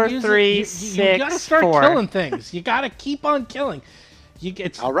 You're 4, not using- 3, you gotta 6, start 4. killing things. You gotta keep on killing.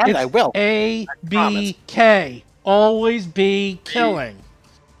 It's, All right, it's I will. A, promise. B, K. Always be killing.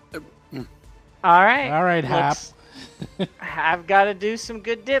 All right. All right, Hap. I've got to do some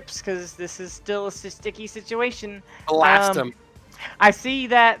good dips because this is still a sticky situation. Blast him. I see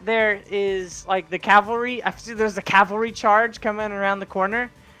that there is like the cavalry. I see there's a cavalry charge coming around the corner.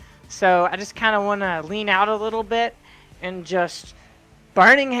 So I just kind of want to lean out a little bit and just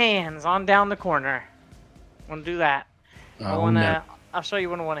burning hands on down the corner. Want to do that. I Oh, want to. no. I'll show you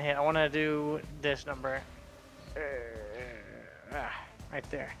what I want to hit. I want to do this number. Right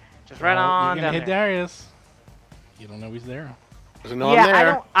there. Just right Well, on you're gonna down hit there. Darius. You don't know he's there. There's no one Yeah,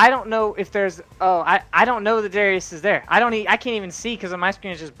 there. I don't know if there's. Oh, I don't know that Darius is there. I can't even see because my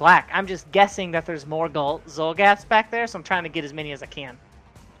screen is just black. I'm just guessing that there's more Zolgaths back there, so I'm trying to get as many as I can.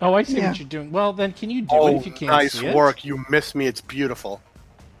 Oh, I see Yeah. what you're doing. Well, then can you do it Oh, if you can't nice see it? work. You missed me. It's beautiful.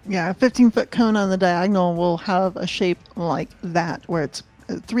 Yeah, a 15-foot cone on the diagonal will have a shape like that, where it's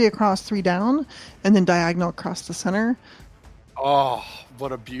 3 across, 3 down, and then diagonal across the center. Oh,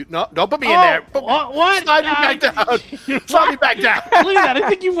 what a beauty. No, don't put me in there. What? Slide me back down. Slide me back down. Look at that. I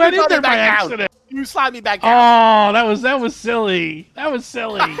think you went in Slide me there by back down. accident. You slide me back down. Oh, that was silly. That was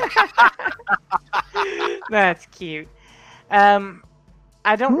silly. That's cute.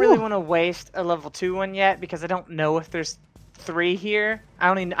 I don't really want to waste a level 2 one yet because I don't know if there's 3 here. I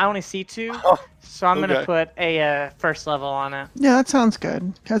only see 2, so I'm gonna put a first level on it. Yeah, that sounds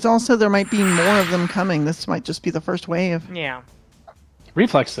good. Because also there might be more of them coming. This might just be the first wave. Yeah.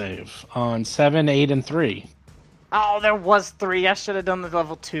 Reflex save on 7, 8, and 3. Oh, there was 3. I should have done the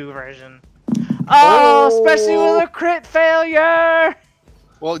level 2 version. Oh, especially with a crit failure.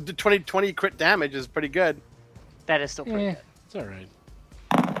 Well, the 20 crit damage is pretty good. That is still pretty good. It's all right.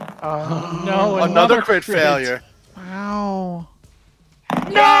 Oh no! Another crit failure. Wow. I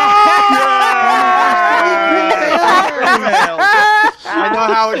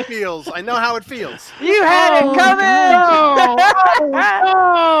know how it feels. You had it coming!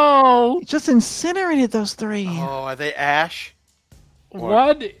 No! Just incinerated those 3. Oh, are they ash?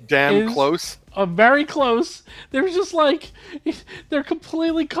 What? Damn close. Very close. They're just like they're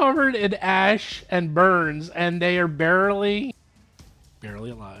completely covered in ash and burns, and they are barely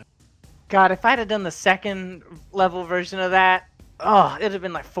alive. God, if I'd have done the second level version of that, it'd have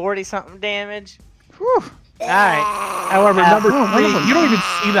been like 40-something damage. Whew. Alright. However, number 3, wonderful. you don't even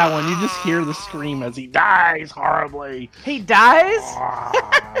see that one. You just hear the scream as he dies horribly. He dies?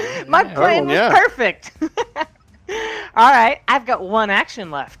 My plan was perfect. Alright, I've got 1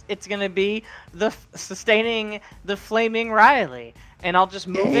 action left. It's going to be sustaining the Flaming Riley. And I'll just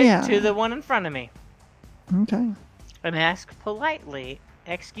move it to the one in front of me. Okay. And ask politely,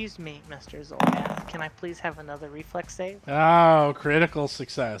 excuse me, Mr. Zolgath, can I please have another reflex save? Oh, critical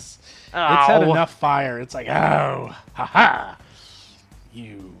success. Oh. It's had enough fire. It's like, oh, haha.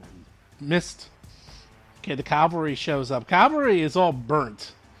 You missed. Okay, the cavalry shows up. Cavalry is all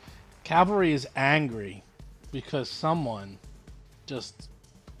burnt. Cavalry is angry because someone just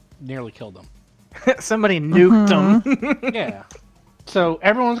nearly killed them. Somebody nuked them. Yeah. So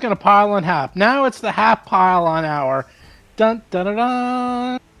everyone's going to pile on Hap. Now it's the Hap pile on our... Dun dun dun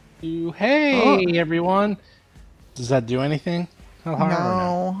dun. Hey, everyone. Does that do anything?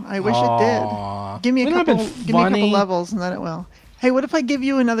 No, I wish it did. Give me a couple levels and then it will. Hey, what if I give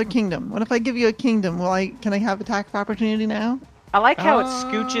you another kingdom? What if I give you a kingdom? Can I have attack of opportunity now? I like how it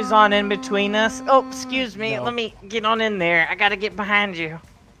scooches on in between us. Oh, excuse me. Let me get on in there. I gotta get behind you.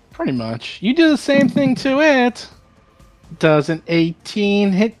 Pretty much. You do the same thing to it. Does an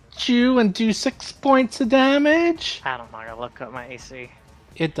 18 hit you and do 6 points of damage? I don't know. I gotta look up my AC.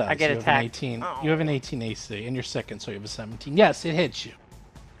 It does. I get attacked. You have an 18 AC, and you're second, so you have a 17. Yes, it hits you.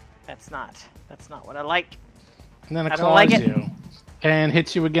 That's not what I like. And then it claws you, and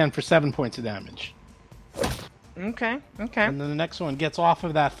hits you again for 7 points of damage. Okay. And then the next one gets off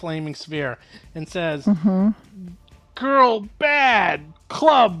of that flaming sphere and says, "Girl bad,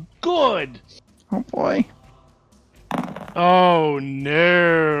 club good." Oh boy. Oh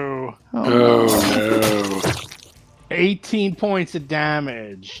no. Oh no. 18 points of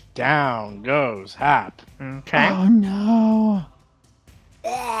damage. Down goes Hap. Okay. Oh no.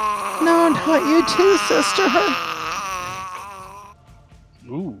 No, not you too, sister.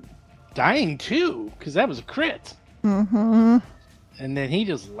 Ooh. Dying too, because that was a crit. Mm-hmm. And then he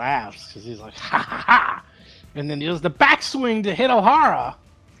just laughs because he's like, ha ha ha. And then he does the backswing to hit O'Hara.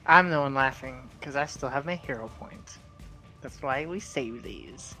 I'm the one laughing because I still have my hero point. That's why we save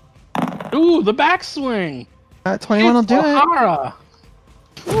these. Ooh, the backswing. 21 will do it. O'Hara.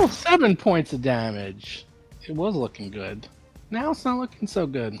 Ooh, 7 points of damage. It was looking good. Now it's not looking so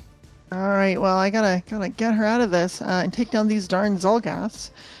good. All right, well, I gotta get her out of this and take down these darn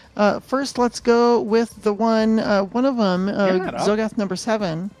Zolgaths. First, let's go with the one of them, Zolgath number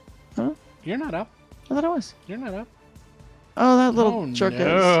 7. Huh? You're not up. I thought I was. You're not up. Oh, that little jerk is.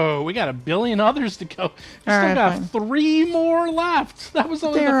 No, we got a billion others to go. We still got 3 more left. That was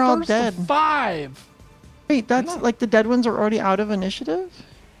only the first of 5. Wait, that's like the dead ones are already out of initiative?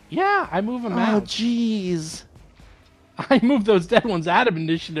 Yeah, I move them out. Oh, jeez. I moved those dead ones out of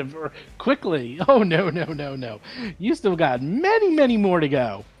initiative quickly. Oh, no. You still got many more to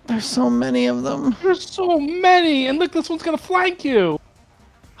go. There's so many of them. There's so many. And look, this one's going to flank you.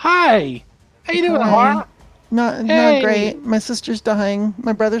 Hi. How you doing, O'Hara? Not great. My sister's dying.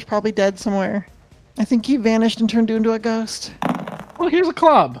 My brother's probably dead somewhere. I think he vanished and turned into a ghost. Well, here's a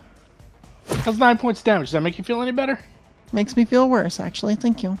club. That's 9 points of damage. Does that make you feel any better? Makes me feel worse, actually.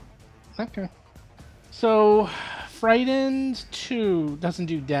 Thank you. Okay. So, Frightened 2 doesn't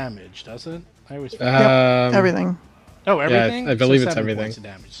do damage, does it? I always yep, everything. Oh, everything? Yeah, I believe so it's everything. 7 points of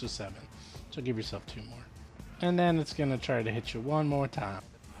damage, so 7. So give yourself 2 more. And then it's going to try to hit you one more time.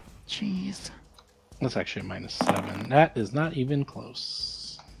 Jeez. That's actually a -7. That is not even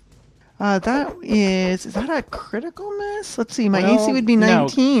close. That is that a critical miss? Let's see. My AC Well, would be no.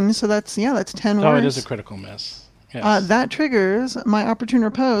 19, so that's 10 Oh, worse. it is a critical miss. Yes. That triggers my opportune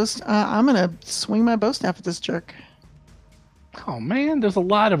riposte. I'm gonna swing my bow staff at this jerk. Oh man, there's a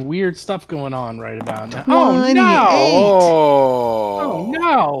lot of weird stuff going on right about now. 28. Oh no! Oh. Oh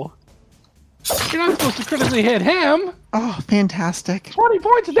no! You're not supposed to critically hit him. Oh, fantastic! 20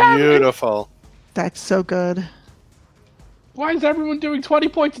 points of damage. Beautiful. That's so good. Why is everyone doing 20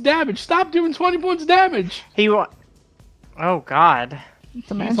 points of damage? Stop doing 20 points of damage. Oh God. The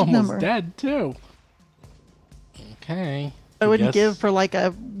He's magic almost number. dead too. Okay. I wouldn't guess- give for like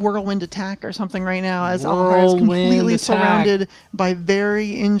a whirlwind attack or something right now, as Alhar is Whirlwind completely attack. surrounded by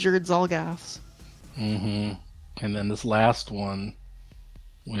very injured Zolgaths. Mm-hmm. And then this last one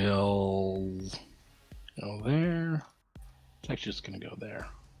will go there. It's actually just going to go there.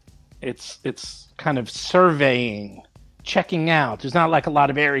 It's kind of surveying, checking out. There's not like a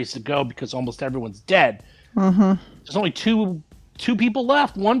lot of areas to go because almost everyone's dead. Mm-hmm. There's only two people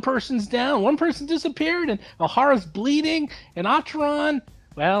left. One person's down. One person disappeared, and Alhara's bleeding. And Atron,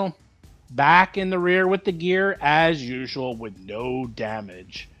 well, back in the rear with the gear as usual with no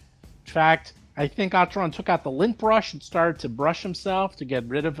damage. In fact, I think Atron took out the lint brush and started to brush himself to get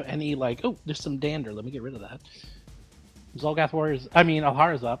rid of any oh, there's some dander. Let me get rid of that.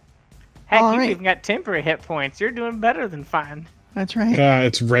 Alhara's up. Heck, All you've right. even got temporary hit points. You're doing better than fine. That's right.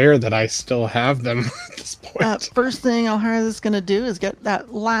 It's rare that I still have them at this point. First thing Alhara is going to do is get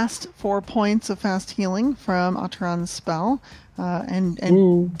that last 4 points of fast healing from Atron's spell,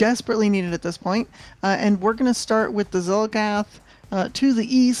 and desperately needed at this point. And we're going to start with the Zolgath to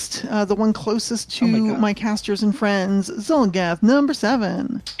the east, the one closest to my God. my casters and friends, Zolgath number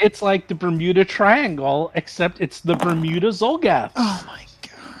 7. It's like the Bermuda Triangle, except it's the Bermuda Zolgath. Oh my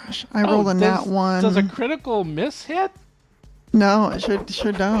gosh! I rolled a nat 1. Does a critical miss hit? No, it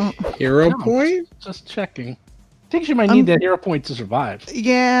sure don't. Hero No. point? Just checking. I think you might need that hero point to survive.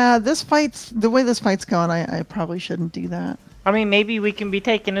 Yeah, the way this fight's going, I probably shouldn't do that. I mean, maybe we can be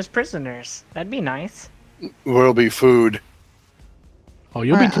taken as prisoners. That'd be nice. Will be food. Oh,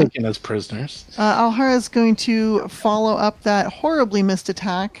 you'll be Alright. taken as prisoners. Alhara is going to follow up that horribly missed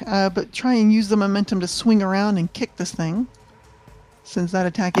attack, but try and use the momentum to swing around and kick this thing. Since that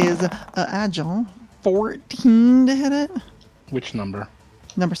attack is agile. 14 to hit it. Which number?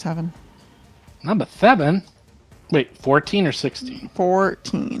 Number 7. Number 7? Wait, 14 or 16?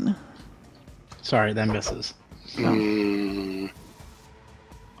 14. Sorry, that misses.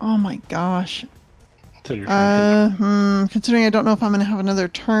 Oh my gosh. So you're trying to Considering I don't know if I'm going to have another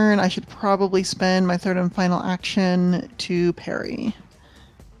turn, I should probably spend my third and final action to parry.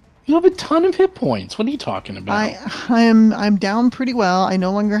 You have a ton of hit points. What are you talking about? I'm down pretty well. I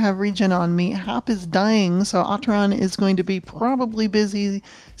no longer have regen on me. Hap is dying, so Atron is going to be probably busy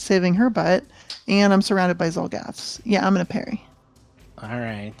saving her butt, and I'm surrounded by Zolgaths. Yeah, I'm going to parry. All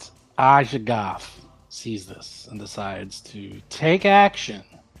right. Ajagath sees this and decides to take action.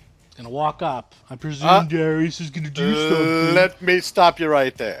 He's going to walk up. I presume Darius is going to do something. Let me stop you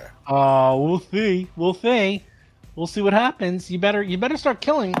right there. Oh, we'll see. We'll see. We'll see what happens. You better start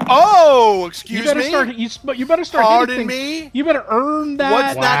killing. Oh, excuse You better me. you better start Pardon hitting things. me? You better earn that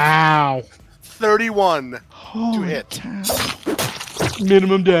What's that? Wow. 31 to Holy hit. cow.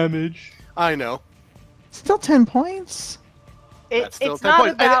 minimum damage. I know. Still 10 points? That's still It's 10 not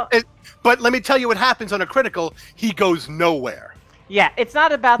points. about. But let me tell you what happens on a critical. He goes nowhere. Yeah, it's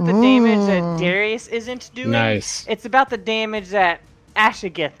not about the damage that Darius isn't doing. Nice. It's about the damage that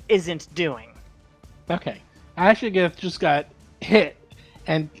Ashigith isn't doing. Okay. Ashigith just got hit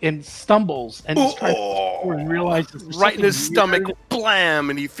and stumbles and just tries to and realizes there's Right in his something stomach, weird blam,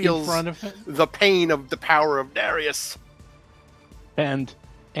 and he in feels front of him. the pain of the power of Darius. And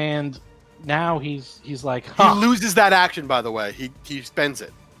now he's like, He huh. loses that action, by the way. He spends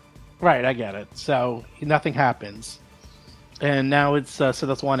it. Right, I get it. So nothing happens. And now it's so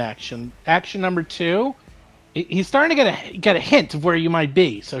that's one action. Action number 2. He's starting to get a hint of where you might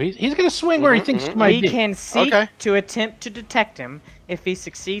be. So he's going to swing where he thinks you might He be. can seek Okay. to attempt to detect him if he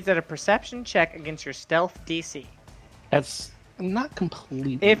succeeds at a perception check against your stealth DC. That's not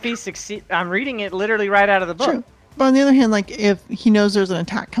completely. If he succeeds, I'm reading it literally right out of the book. True. But on the other hand, like if he knows there's an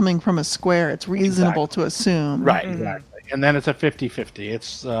attack coming from a square, it's reasonable to assume. Right. Exactly. And then it's a 50-50.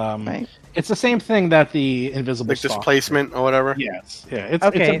 It's Right. it's the same thing that the invisible Like stalker. displacement or whatever. Yes. Yeah. It's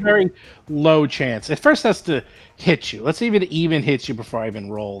Okay. a very low chance. It first has to hit you. Let's see if it even hits you before I even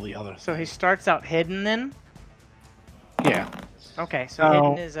roll the other. So he starts out hidden then? Yeah. Okay, so So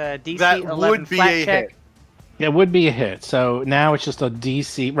hidden is a DC That 11 would be flat a check. hit. It would be a hit. So now it's just a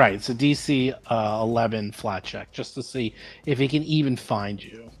DC. Right. It's a DC 11 flat check just to see if he can even find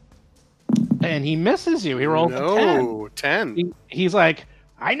you. And he misses you. He rolls a 10. No, 10. He's like,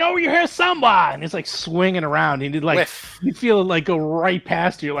 I know you're here somewhere. And he's like swinging around. And like, Whiff. you feel it like go right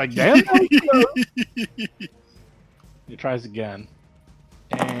past you. You're like, damn. He tries again.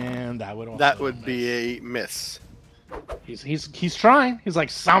 And that would also That would miss. be a miss. He's trying. He's like,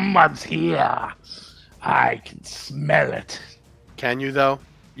 someone's here. I can smell it. Can you, though?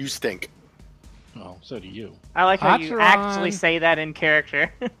 You stink. Oh, so do you. I like how you Atron. actually say that in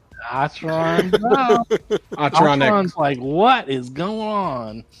character. Atron, no. Atron Atron's like, what is going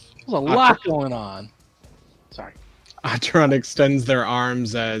on? There's a lot going on. Sorry. Atron extends their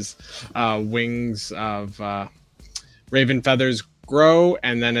arms as wings of raven feathers grow,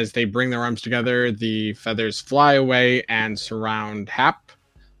 and then as they bring their arms together, the feathers fly away and surround Hap,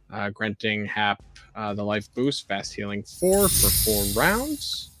 granting Hap the life boost, fast healing 4 for 4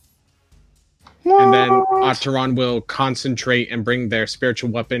 rounds. And then Atron will concentrate and bring their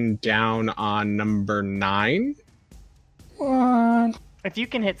spiritual weapon down on number 9. What? If you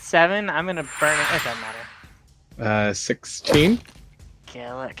can hit 7, I'm gonna burn it. It doesn't matter. 16.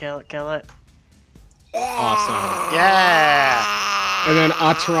 Kill it, kill it, kill it. Awesome. Yeah! And then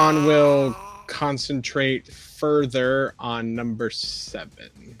Atron will concentrate further on number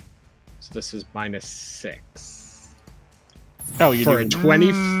 7. So this is -6. Oh, you For a do.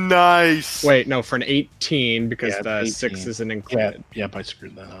 20. Nice! Wait, no, for an 18 because Yeah, the 18. 6 isn't Yeah, included. yep, I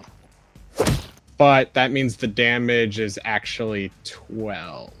screwed that up. But that means the damage is actually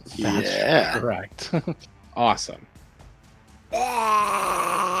 12. That's Yeah. correct. Awesome.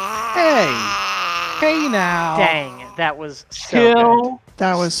 Hey now. Dang, that was so Kill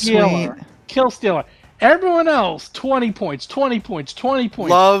That was Stealer. sweet. Kill Stealer. Everyone else, 20 points, 20 points, 20 points.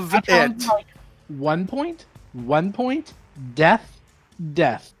 Love Atron's it. like, 1 point, 1 point, death,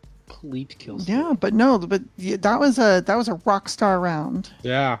 death. Complete kill stealer. Yeah, but no, but that was a rock star round.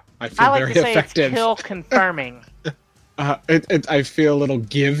 Yeah, I feel I like very to say effective. it's kill confirming. I feel a little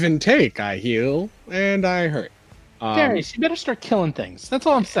give and take. I heal and I hurt. Darius, you better start killing things. That's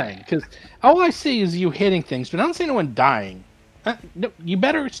all I'm saying. Because all I see is you hitting things, but I don't see anyone dying. No, you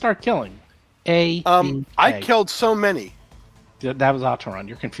better start killing. I killed so many. That was Atron.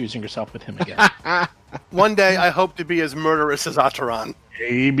 You're confusing yourself with him again. One day, I hope to be as murderous as Ataran.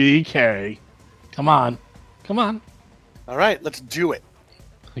 ABK. Come on. Come on. All right, let's do it.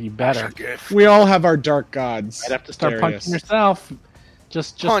 You better. We all have our dark gods. I'd have to start Darius. punching yourself.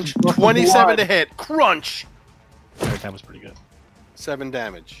 Just Punch, look for 27 blood. to hit. Crunch! Alright, that was pretty good. 7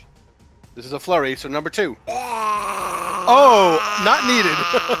 damage. This is a flurry, so number 2. Oh, not needed.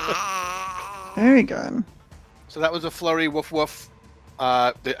 Very good. So that was a flurry, woof woof.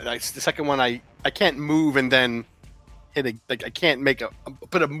 The second one, I can't move and then hit a, like, I can't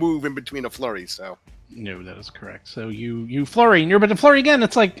put a move in between a flurry, so. No, that is correct. So you flurry, and you're about to flurry again.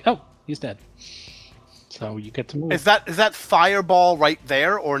 It's like, oh, he's dead. So you get to move. Is that fireball right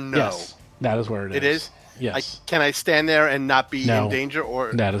there or no? Yes, that is where it is. It is? Yes. Can I stand there and not be No. in danger,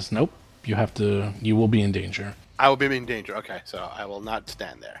 or That is nope. You have to. You will be in danger. I will be in danger? Okay, so I will not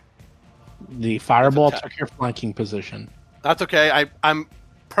stand there. The fireball That's a took your flanking position. That's okay. I'm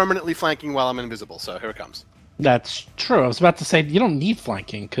permanently flanking while I'm invisible, so here it comes. That's true. I was about to say you don't need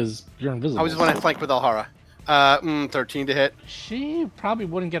flanking because you're invisible. I was just want to flank with Alhara. 13 to hit. She probably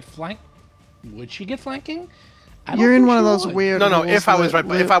wouldn't get flanked. Would she get flanking? I don't You're in think one she of those would. weird. No, rules if I was that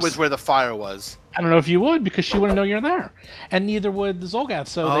right, if I loops- was where the fire was. I don't know if you would because she wouldn't know you're there, and neither would the Zolgath.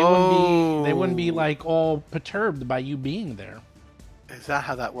 So they wouldn't be like all perturbed by you being there. Is that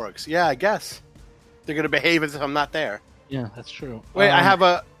how that works? Yeah, I guess. They're gonna behave as if I'm not there. Yeah, that's true. Wait, I have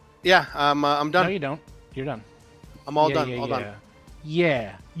a. Yeah, I'm done. No, you don't. You're done. I'm all Yeah, done. yeah, all yeah. done.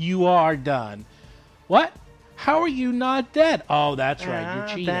 Yeah, you are done. What? How are you not dead? Oh, that's right. You're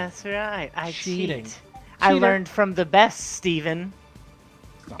cheating. That's right. I Cheating. cheat. I Cheater. learned from the best, Steven.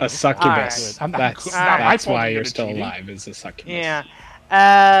 A succubus. Alright. That's It's not my that's fault why you're you're good at still cheating. alive. Is a succubus.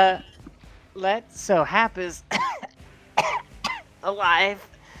 Yeah. So Hap is alive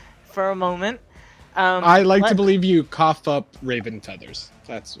for a moment. I like to believe you cough up raven feathers.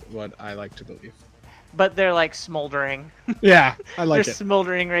 That's what I like to believe. But they're like smoldering. Yeah, I like They're it.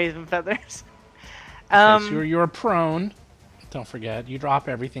 smoldering raven feathers. Okay, so you're prone. Don't forget, you drop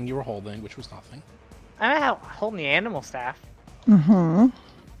everything you were holding, which was nothing. I'm holding the animal staff. Mm-hmm.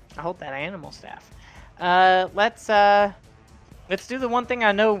 I hold that animal staff. Let's do the one thing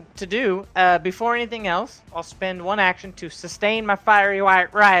I know to do. Before anything else, I'll spend one action to sustain my fiery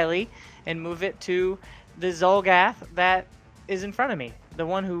white Riley and move it to the Zolgath that is in front of me. The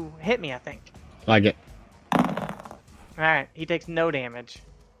one who hit me, I think. Like it. Alright, he takes no damage.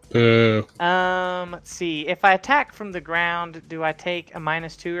 Boo. Let's see. If I attack from the ground, do I take a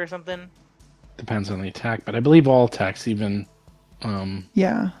 -2 or something? Depends on the attack, but I believe all attacks, even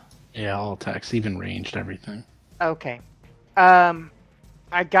Yeah. all attacks, even ranged, everything. Okay.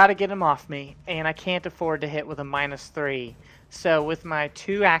 I gotta get him off me, and I can't afford to hit with a -3. So with my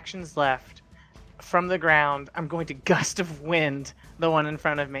 2 actions left, from the ground, I'm going to Gust of Wind the one in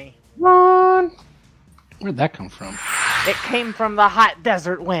front of me. Run! Where'd that come from? It came from the hot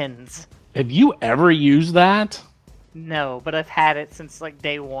desert winds. Have you ever used that? No, but I've had it since like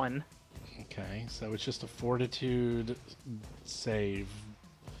day 1. Okay, so it's just a fortitude save,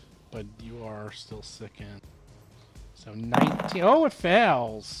 but you are still sickened. So 19. Oh, it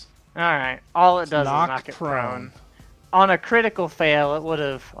fails. Alright, all it does is Knocked knock it prone. On a critical fail, it would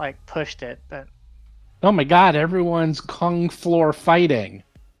have like pushed it, but Oh my god, everyone's Kung floor fighting.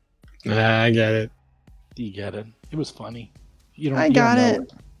 I get it. You get it. It was funny. I got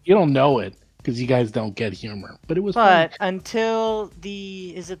it. You don't know it because you guys don't get humor, but it was But funny. until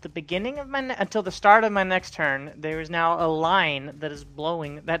the beginning of until the start of my next turn, there is now a line that is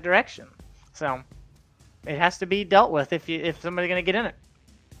blowing that direction. So it has to be dealt with if somebody's gonna get in it.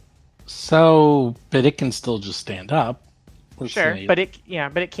 So, but it can still just stand up. Let's Sure, say. but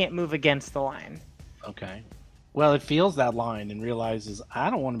it can't move against the line. Okay. Well, it feels that line and realizes I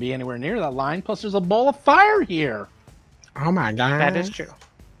don't want to be anywhere near that line. Plus, there's a bowl of fire here, Oh my god. That is true.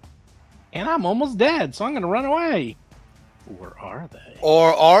 and I'm almost dead, so I'm going to run away. Or are they?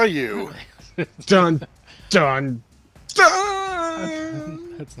 Or are you? Dun, dun,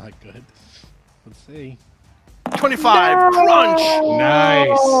 dun. That's not good. Let's see. 25 crunch.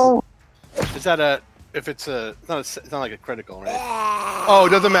 Nice. Is that it's not like a critical, right? Oh, it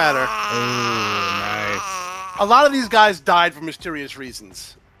doesn't matter. Oh, nice. A lot of these guys died for mysterious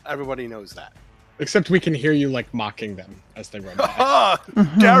reasons. Everybody knows that. Except we can hear you like mocking them as they run by. Ah,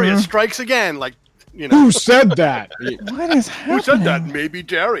 Darius strikes again. Like, Who said that? What is happening? Who said that? Maybe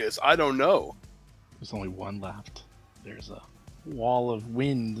Darius. I don't know. There's only one left. There's a wall of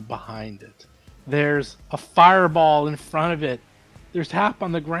wind behind it. There's a fireball in front of it. There's Hap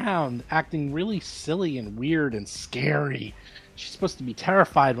on the ground, acting really silly and weird and scary. She's supposed to be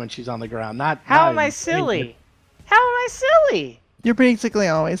terrified when she's on the ground. Not How not am I in- silly? How am I silly? You're basically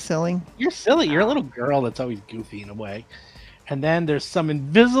always silly. You're silly. You're a little girl that's always goofy in a way. And then there's some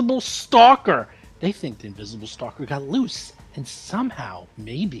invisible stalker. They think the invisible stalker got loose, and somehow,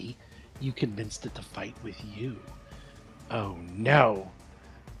 maybe, you convinced it to fight with you. Oh no.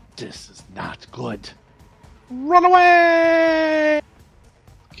 This is not good. Run away!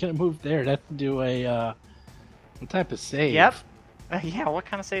 Gonna move there. That's to do a, what type of save? Yep. Yeah, what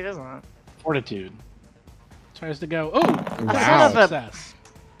kind of save is that? Fortitude. Tries to go. Oh! Wow. Son of a- Success.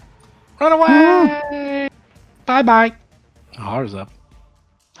 Run away! Bye-bye. R's up.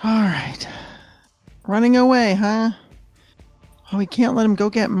 All right. Running away, huh? Oh, we can't let him go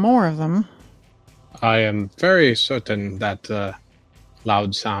get more of them. I am very certain that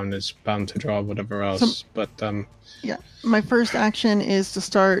loud sound is bound to draw whatever else, but Yeah. My first action is to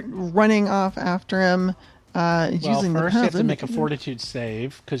start running off after him Well, using the first you have to paladin. make a fortitude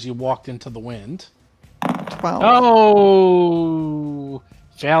save because you walked into the wind. 12. Oh!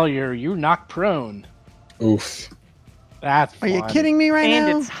 Failure. You knocked prone. oof. Are That's funny. you kidding me right And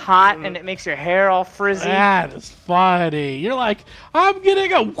now? it's hot, and it makes your hair all frizzy. That is funny. You're like, I'm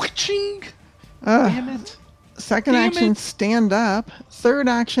getting a witching. Ugh. Damn it. Second Damn action, it. stand up. Third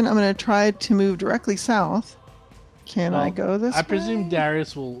action, I'm going to try to move directly south. Can I Well, go this I presume way?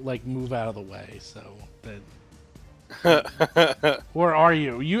 Darius will like move out of the way, so that. Or are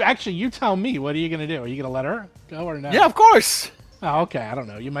you? You tell me. What are you gonna do? Are you gonna let her go or no? Yeah, of course. Oh, okay. I don't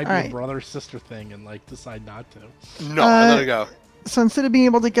know. You might be All a right. brother sister thing and like decide not to. No, I let it go. So instead of being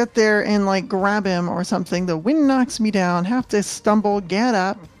able to get there and like grab him or something, the wind knocks me down, have to stumble, get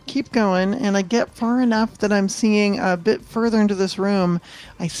up, keep going, and I get far enough that I'm seeing a bit further into this room.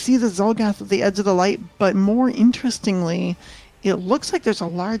 I see the Zolgath at the edge of the light, but more interestingly, it looks like there's a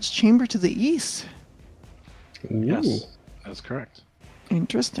large chamber to the east. Ooh. Yes, that's correct.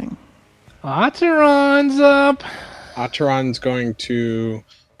 Interesting. Acheron's up. Acheron's going to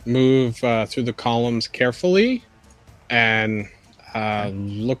move through the columns carefully and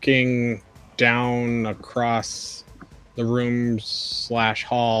looking down across the room /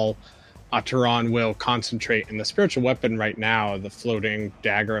 hall. Acheron will concentrate, and the spiritual weapon right now, the floating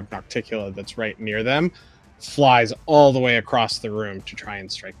dagger of Nocticula that's right near them, flies all the way across the room to try and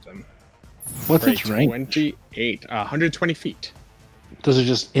strike them. What's For a its rank? 28, 120 feet. Does it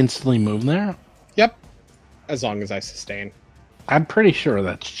just instantly move there? Yep, as long as I sustain. I'm pretty sure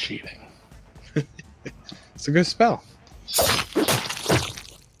that's cheating. It's a good spell.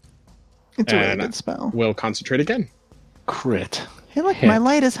 It's a really And good spell. Will concentrate again. Crit. Hey, look, Hit. my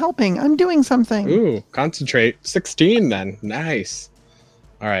light is helping. I'm doing something. Ooh, concentrate. 16 then. Nice.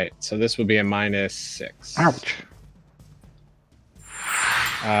 All right, so this will be a -6. Ouch.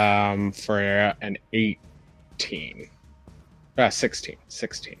 For an 18. 16.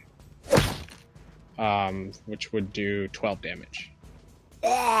 16. Which would do 12 damage.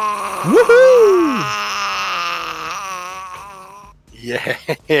 Yeah.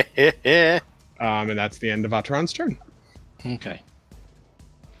 And that's the end of Ataran's turn. Okay.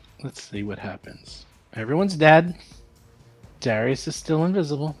 Let's see what happens. Everyone's dead. Darius is still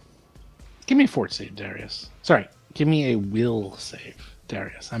invisible. Give me a fort save, Darius. Sorry, give me a will save,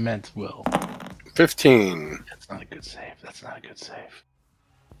 Darius. I meant will. 15. That's not a good save. That's not a good save.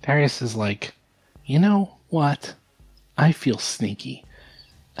 Darius is like, you know what? I feel sneaky.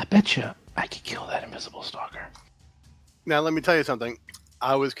 I bet you I could kill that invisible stalker. Now, let me tell you something.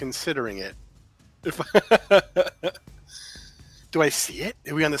 I was considering it. Do I see it?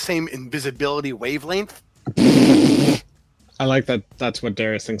 Are we on the same invisibility wavelength? I like that. That's what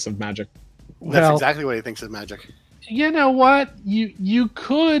Darius thinks of magic. That's exactly what he thinks is magic. You know what? You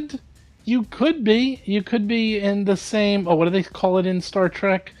could be in the same. Oh, what do they call it in Star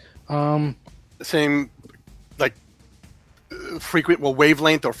Trek? Same, like,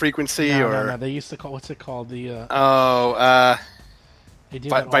 wavelength or frequency No. They used to call, what's it called? They do that all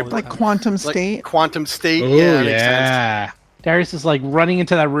the Like time. quantum state. Quantum state. Ooh, Yeah, that makes sense. yeah. Darius is like running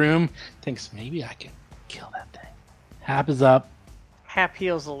into that room. Thinks maybe I can kill that thing. Hap is up. Hap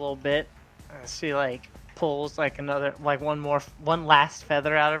heals a little bit. She like pulls like one last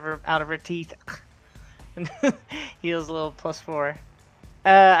feather out of her teeth. And heals a little +4.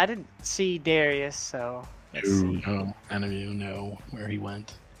 I didn't see Darius, so let's see. No, none of you know where he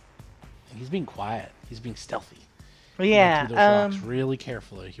went. And he's being quiet. He's being stealthy. Well, He went through those yeah. rocks really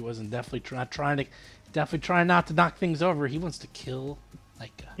carefully. He wasn't definitely trying not to knock things over. He wants to kill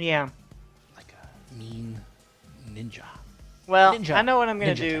like a mean ninja. Well, Ninja. I know what I'm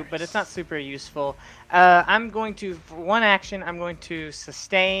going Ninja to do, Darius. but it's not super useful. I'm going to, for one action, I'm going to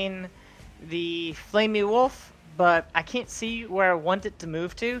sustain the Flamey Wolf, but I can't see where I want it to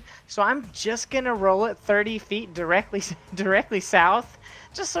move to, so I'm just going to roll it 30 feet directly south,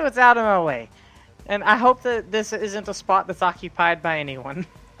 just so it's out of my way. And I hope that this isn't a spot that's occupied by anyone.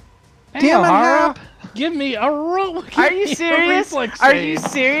 Hey, Damn it, O'Hara, Hap. give me a roll. Are you serious? Are you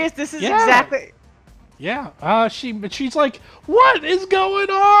serious? This is Yeah. exactly... Yeah. She's like, what is going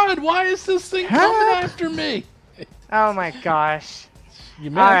on? Why is this thing coming Hap. after me? Oh my gosh.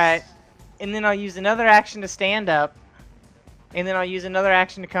 You missed. All right. And then I'll use another action to stand up. And then I'll use another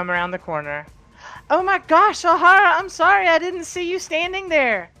action to come around the corner. Oh my gosh, O'Hara, I'm sorry. I didn't see you standing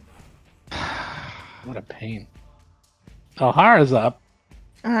there. What a pain. O'Hara's up.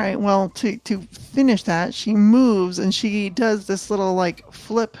 All right. Well, to finish that, she moves and she does this little like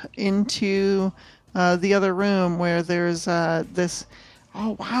flip into the other room where there's this.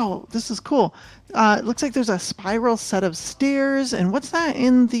 Oh wow, this is cool. It looks like there's a spiral set of stairs, and what's that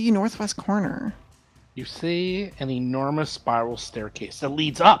in the northwest corner? You see an enormous spiral staircase that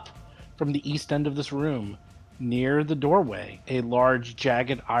leads up from the east end of this room. Near the doorway, a large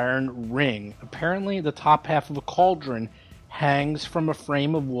jagged iron ring, apparently the top half of a cauldron, hangs from a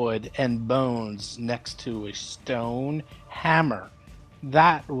frame of wood and bones next to a stone hammer.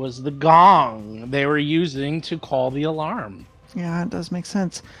 That was the gong they were using to call the alarm. Yeah, it does make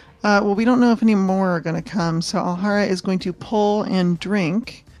sense. Well, we don't know if any more are going to come, so Alhara is going to pull and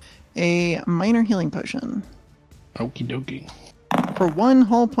drink a minor healing potion Okie dokie. for 1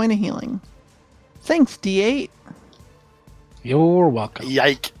 whole point of healing. Thanks, D8. You're welcome.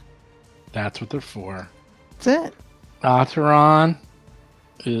 Yike. That's what they're for. That's it. Ataran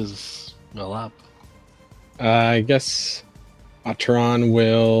is well up. I guess Ataran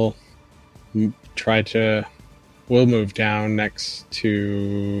will will move down next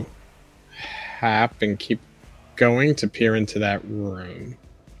to Hap and keep going to peer into that room.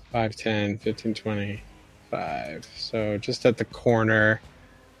 5, 10, 15, 20, 5. So just at the corner,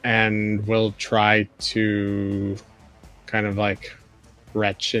 and we'll try to kind of like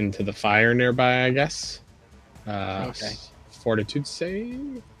retch into the fire nearby, I guess. Okay. Fortitude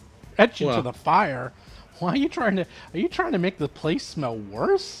save? Etch into Well. the fire. Why are you trying to make the place smell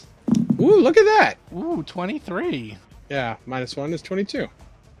worse? Ooh, look at that! Ooh, 23. Yeah, -1 is 22.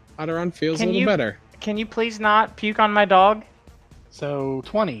 Ataran feels Can a little you- better. Can you please not puke on my dog? So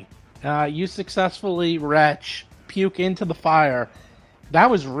 20. You successfully puke into the fire. That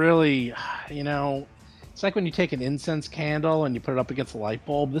was really, it's like when you take an incense candle and you put it up against a light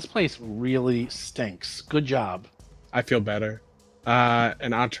bulb. This place really stinks. Good job. I feel better.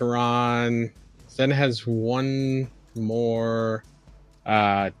 And Ataran then has one more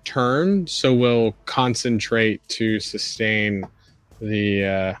turn, so we'll concentrate to sustain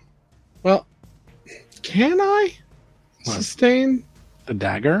the. Well, can I sustain the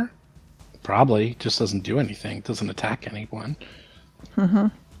dagger? Probably. Just doesn't do anything. Doesn't attack anyone. Mm-hmm.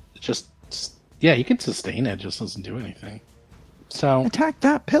 Just you can sustain it. Just doesn't do anything. So attack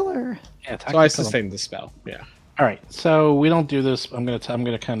that pillar. Yeah, so I sustained the spell. Yeah. All right. So we don't do this. I'm gonna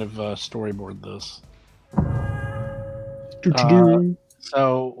kind of storyboard this.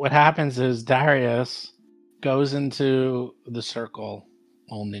 So what happens is Darius goes into the circle,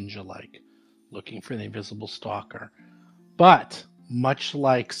 all ninja-like, looking for the invisible stalker. But much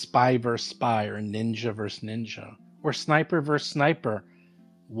like spy versus spy, or ninja versus ninja, or sniper versus sniper,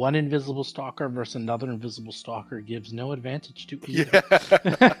 one invisible stalker versus another invisible stalker gives no advantage to either.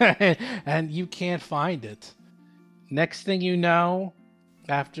 Yeah. And you can't find it. Next thing you know,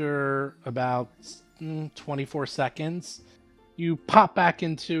 after about 24 seconds, you pop back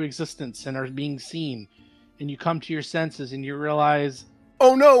into existence and are being seen. And you come to your senses and you realize,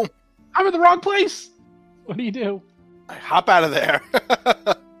 oh no! I'm in the wrong place! What do? I hop out of there.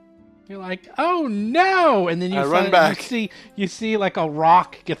 You're like, oh no! And then you run back. You see like a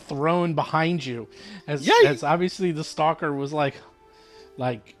rock get thrown behind you, as obviously the stalker was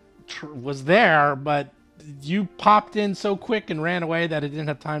was there, but you popped in so quick and ran away that it didn't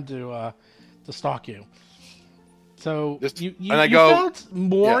have time to stalk you. So you felt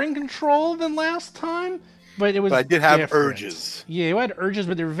more in control than last time, but it was. But I did have different. urges. Yeah, you had urges,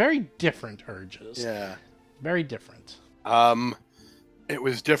 but they were very different urges. Yeah, very different. It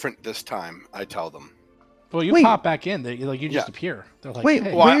was different this time, I tell them. Well, you pop back in. You just appear. They're like, wait,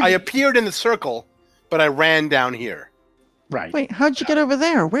 hey. Well, I appeared in the circle, but I ran down here. Right. Wait, how'd you get over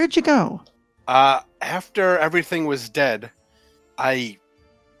there? Where'd you go? After everything was dead, I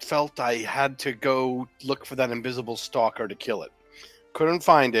felt I had to go look for that invisible stalker to kill it. Couldn't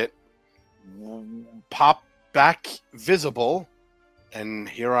find it. Pop back visible, and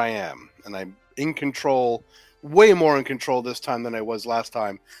here I am. And I'm in control. Way more in control this time than I was last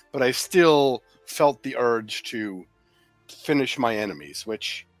time, but I still felt the urge to finish my enemies,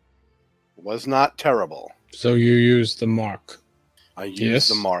 which was not terrible. So you used the mark. I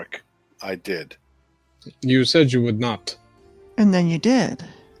used the mark. I did. You said you would not. And then you did.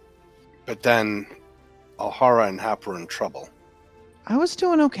 But then Alhara and Hap were in trouble. I was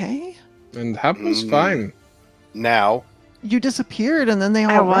doing okay. And Hap was fine. Now. You disappeared and then they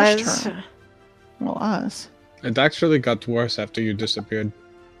all rushed her. Well, us. It actually got worse after you disappeared.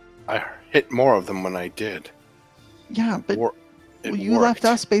 I hit more of them when I did. Yeah, but you worked. left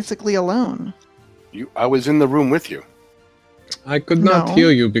us basically alone. I was in the room with you. I could not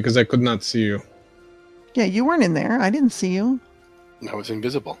heal you because I could not see you. Yeah, you weren't in there. I didn't see you. I was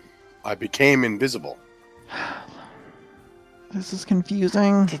invisible. I became invisible. This is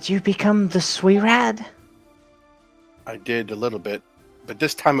confusing. Did you become the Suirad? I did a little bit, but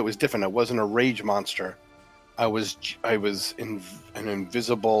this time it was different. I wasn't a rage monster. I was an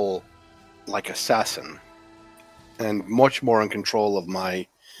invisible, assassin, and much more in control of my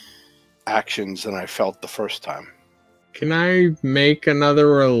actions than I felt the first time. Can I make another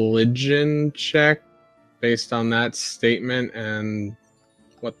religion check based on that statement and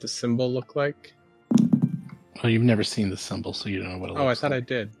what the symbol looked like? Well, you've never seen the symbol, so you don't know what it looks like. Oh, I thought I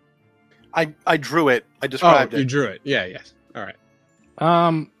did. I drew it. I described it. You drew it. Yeah, yes. All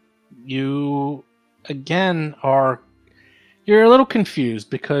right. You again you're a little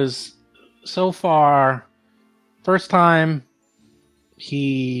confused because so far, first time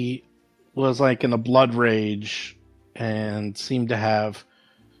he was in a blood rage and seemed to have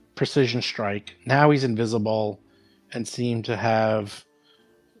precision strike. Now he's invisible and seemed to have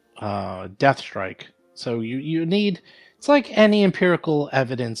death strike. So you need, it's like any empirical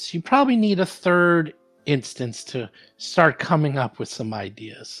evidence, you probably need a third instance to start coming up with some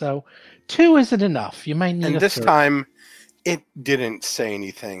ideas. So 2 isn't enough. You might need and a this third. time it didn't say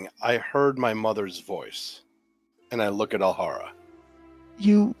anything. I heard my mother's voice, and I look at Alhara.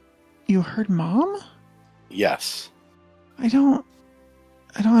 You heard Mom? Yes. I don't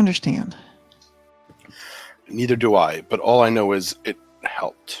understand. Neither do I, but all I know is it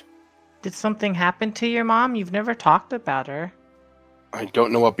helped. Did something happen to your mom? You've never talked about her. I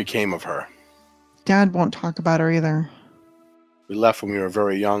don't know what became of her. Dad won't talk about her either. We left when we were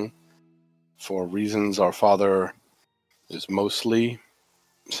very young. For reasons our father is mostly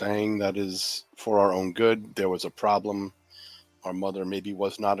saying that is for our own good. There was a problem. Our mother maybe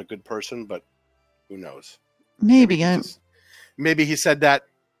was not a good person, but who knows? Maybe he said that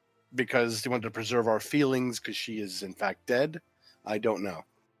because he wanted to preserve our feelings because she is in fact dead. I don't know.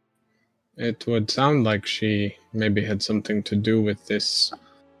 It would sound like she maybe had something to do with this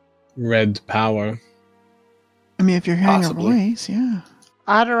red power. I mean, if you're hearing Possibly. her voice, yeah.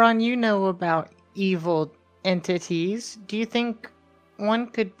 Otteron, you know about evil entities. Do you think one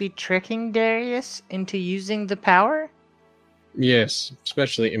could be tricking Darius into using the power? Yes,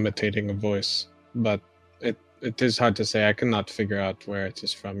 especially imitating a voice. But it is hard to say. I cannot figure out where it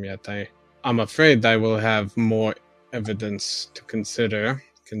is from yet. I'm afraid I will have more evidence to consider,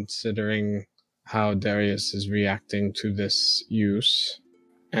 considering how Darius is reacting to this use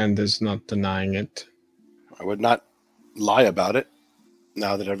and is not denying it. I would not lie about it,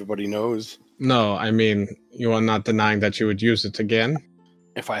 now that everybody knows. No, I mean, you are not denying that you would use it again?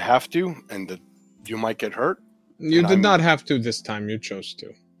 If I have to, and that you might get hurt. You And did I'm- not have to this time, you chose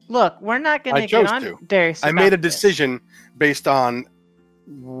to. Look, we're not going I to get chose on to. Darius. I made a about this. decision based on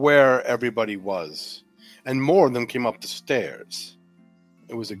where everybody was. And more of them came up the stairs.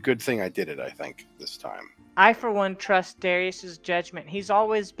 It was a good thing I did it, I think, this time. I, for one, trust Darius's judgment. He's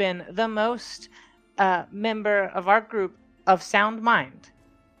always been the most member of our group of sound mind.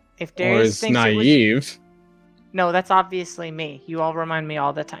 If Or Darius is thinks it was... naive. No, that's obviously me. You all remind me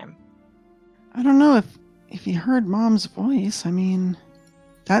all the time. I don't know if you heard Mom's voice. I mean,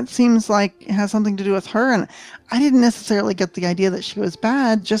 that seems like it has something to do with her. And I didn't necessarily get the idea that she was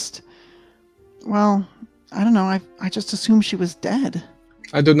bad. Just, well, I don't know. I just assumed she was dead.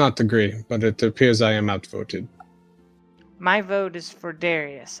 I do not agree, but it appears I am outvoted. My vote is for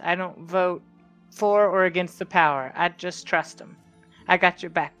Darius. I don't vote for or against the power. I just trust him. I got your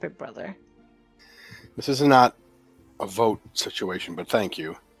back, big brother. This is not a vote situation, but thank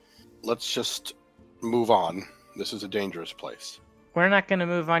you. Let's just move on. This is a dangerous place. We're not going to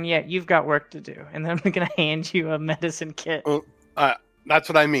move on yet. You've got work to do. And then I'm going to hand you a medicine kit. That's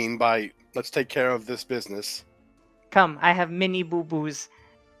what I mean by let's take care of this business. Come, I have mini boo-boos.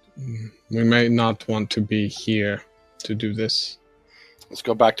 We may not want to be here to do this. Let's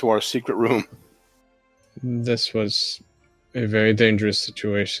go back to our secret room. This was a very dangerous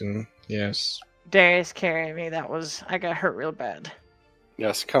situation, yes. Darius carry me. I got hurt real bad.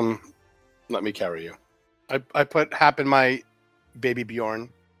 Yes, come. Let me carry you. I put Hap in my baby Bjorn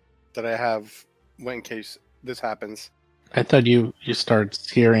that I have in case this happens. I thought you started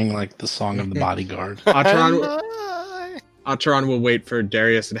hearing like the song of the bodyguard. Atron will wait for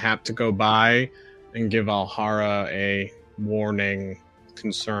Darius and Hap to go by and give Alhara a warning,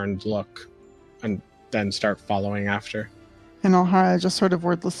 concerned look, and then start following after. And Alhara just sort of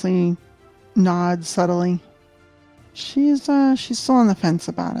wordlessly nods subtly. She's still on the fence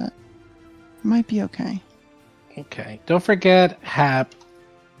about it. Might be okay. Okay. Don't forget, Hap,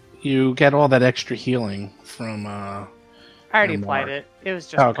 you get all that extra healing from I already And applied more. it. It was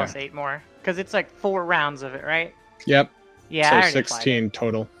just Okay. plus 8 more. Because it's like 4 rounds of it, right? Yep, Yeah, I so already applied 16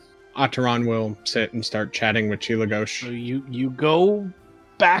 total. Ataran will sit and start chatting with So Chilagosh. you go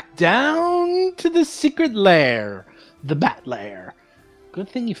back down to the secret lair, the Bat Lair. Good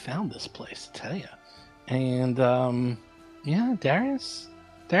thing you found this place, I tell you. And yeah, Darius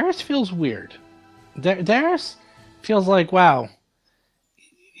feels weird. Darius feels like, wow,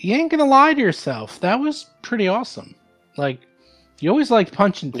 you ain't gonna lie to yourself. That was pretty awesome. Like, you always liked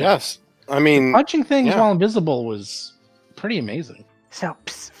punching things. Yes. I mean, Punching things yeah. while invisible was pretty amazing. So,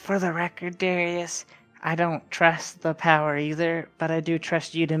 for the record, Darius, I don't trust the power either, but I do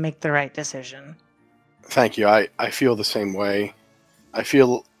trust you to make the right decision. thank you. I feel the same way. I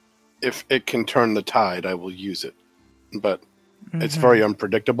feel if it can turn the tide, I will use it. But it's Mhm. very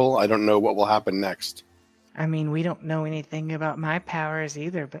unpredictable. I don't know what will happen next. I mean, we don't know anything about my powers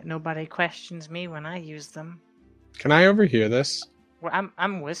either, but nobody questions me when I use them. Can I overhear this? Well,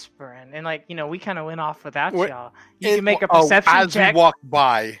 I'm whispering, and we kind of went off without Wait, y'all. You can make a Oh, perception as check. we walked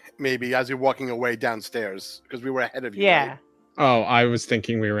by, maybe as you're walking away downstairs, because we were ahead of you. Yeah. right? Oh, I was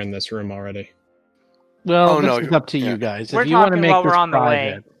thinking we were in this room already. Well, Oh, this no, is up to yeah. you guys. We're If you want to talking make while this we're on the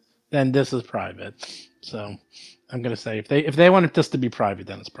private, way. then this is private. So I'm gonna say if they wanted this to be private,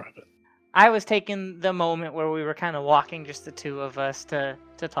 then it's private. I was taking the moment where we were kind of walking, just the two of us, to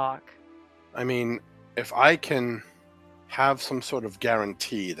talk. I mean, if I can have some sort of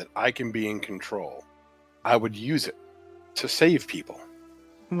guarantee that I can be in control, I would use it to save people.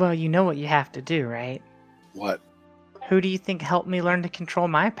 Well, you know what you have to do, right? What? Who do you think helped me learn to control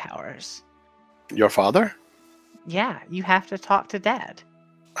my powers? Your father? Yeah, you have to talk to Dad.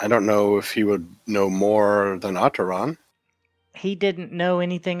 I don't know if he would know more than Ataran. He didn't know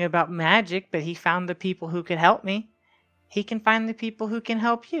anything about magic, but he found the people who could help me. He can find the people who can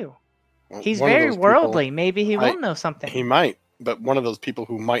help you. Well, He's one of very those people- worldly. Maybe he I- will know something. He might, but one of those people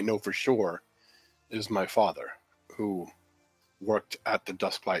who might know for sure is my father, who worked at the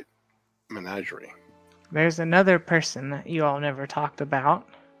Dusklight menagerie. There's another person that you all never talked about.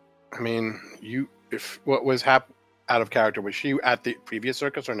 I mean, if what was out of character, was she at the previous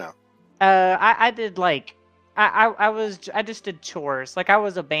circus or no? I did like I just did chores. Like I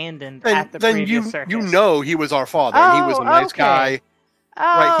was abandoned at the previous circus. You know he was our father. And he was a nice guy. Oh,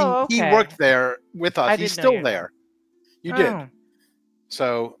 Right, he okay. worked there with us. He's still know there. You did.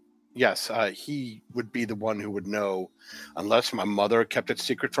 So, yes, he would be the one who would know, unless my mother kept it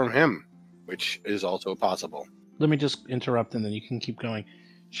secret from him, which is also possible. Let me just interrupt and then you can keep going.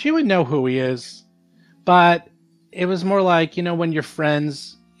 She would know who he is, but it was more like, when you're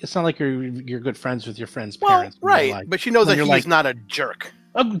friends, it's not like you're good friends with your friend's parents. Right, like, but she knows that he's like, not a jerk.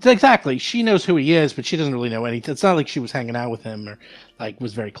 Exactly. She knows who he is, but she doesn't really know anything. It's not like she was hanging out with him or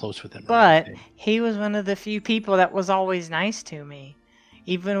was very close with him. But he was one of the few people that was always nice to me.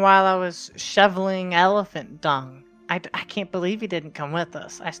 Even while I was shoveling elephant dung. I can't believe he didn't come with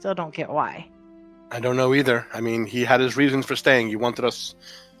us. I still don't get why. I don't know either. I mean, he had his reasons for staying. He wanted us,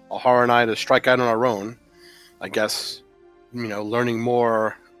 Ahara and I, to strike out on our own. I guess, learning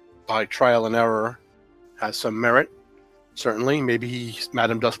more by trial and error has some merit. Certainly, maybe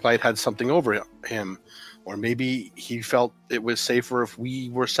Madame Dusklight had something over him, or maybe he felt it was safer if we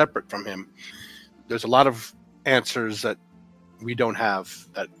were separate from him. There's a lot of answers that we don't have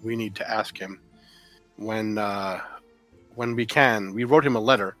that we need to ask him. When we can, we wrote him a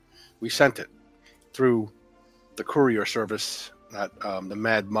letter. We sent it through the courier service that the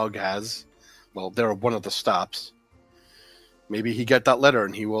Mad Mug has. Well, they're one of the stops. Maybe he get that letter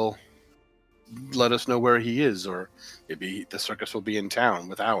and he will let us know where he is, or maybe the circus will be in town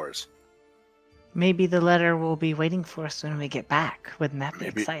with ours. Maybe the letter will be waiting for us when we get back. Wouldn't that be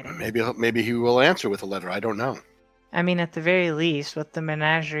exciting? Maybe he will answer with a letter. I don't know. I mean, at the very least, with the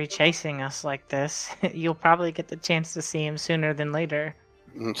menagerie chasing us like this, you'll probably get the chance to see him sooner than later.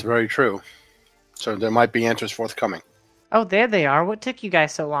 It's very true. So there might be answers forthcoming. Oh, there they are. What took you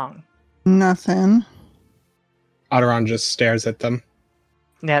guys so long? Nothing. Otteron just stares at them.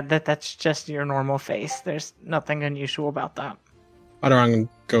 Yeah, that's just your normal face. There's nothing unusual about that. Otteron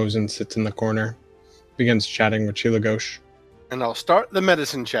goes and sits in the corner, begins chatting with Chilagosh. And I'll start the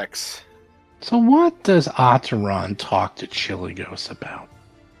medicine checks. So what does Otteron talk to Chiligos about?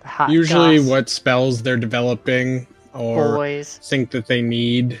 The hot Usually goss, what spells they're developing or boys. think that they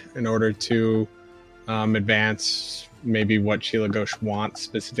need in order to advance, maybe what Chilagosh wants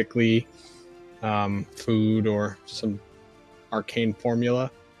specifically, food or some arcane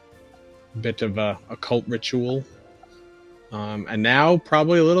formula, a bit of a occult ritual, and now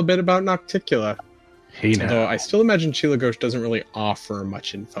probably a little bit about Nocticula. Although I still imagine Chilagosh doesn't really offer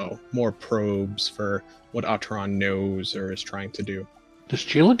much info, more probes for what Otteron knows or is trying to do. Does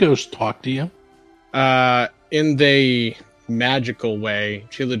Chilagosh talk to you? In the magical way,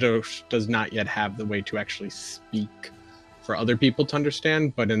 Chilagosh does not yet have the way to actually speak for other people to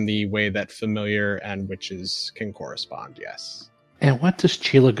understand, but in the way that familiar and witches can correspond, yes. And what does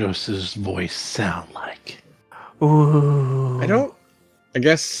Chilagosh's voice sound like? Ooh.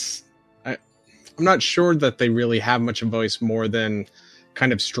 I'm not sure that they really have much of a voice more than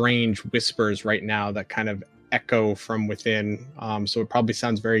kind of strange whispers right now that kind of echo from within. So it probably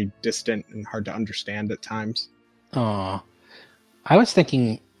sounds very distant and hard to understand at times. Aw. I was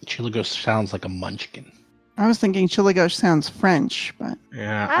thinking Chilagosh sounds like a munchkin. I was thinking Chilagosh sounds French, but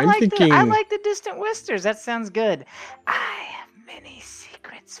Yeah, I like the distant whispers. That sounds good. I have many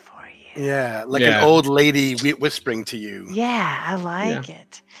secrets for you. Yeah, like an old lady whispering to you. Yeah, I like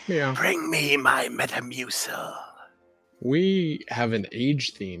it. Yeah. Bring me my Metamucil. We have an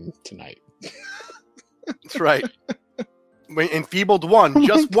age theme tonight. That's right. When enfeebled one,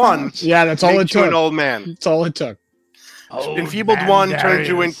 just my one. gosh. Yeah, that's all made it you took. an old man. That's all it took. Enfeebled one turns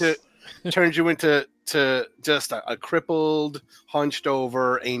you into just a crippled, hunched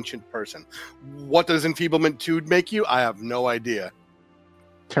over ancient person. What does enfeeblement 2 make you? I have no idea.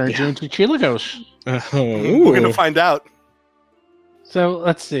 Turns you into Chilagosh. We're gonna find out. So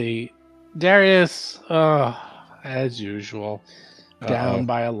let's see. Darius, as usual, down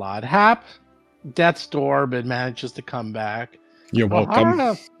by a lot. Hap, death's door, but manages to come back. You're Well, I welcome. don't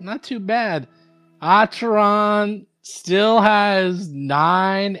know. Not too bad. Otteron still has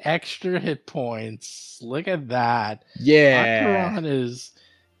 9 extra hit points. Look at that. Yeah. Otteron is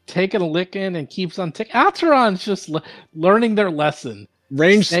taking a licking and keeps on ticking. Otteron's just learning their lesson.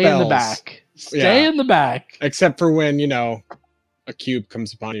 Range Stay spells. in the back. Stay Yeah. in the back. Except for when, a cube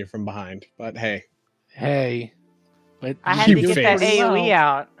comes upon you from behind. But hey. Hey. But I had You to get that face. AoE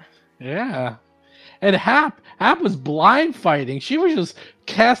out. Yeah. And Hap was blind fighting. She was just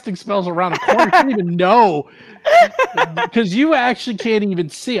casting spells around the corner. She didn't even know Because you actually can't even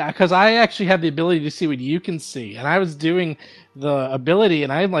see. Because I actually have the ability to see what you can see, and I was doing the ability,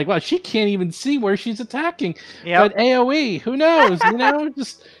 and I'm like, wow, she can't even see where she's attacking. Yep. But AOE, who knows?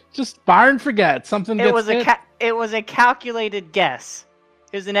 Just fire and forget. Something It gets was hit. it was a calculated guess.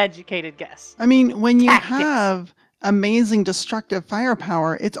 It was an educated guess. I mean, when you Tactics. have amazing destructive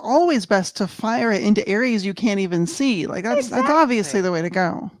firepower, it's always best to fire it into areas you can't even see. Like that's obviously the way to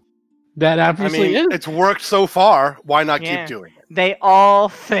go. That I obviously mean, is. it's worked so far. Why not Yeah. keep doing it? They all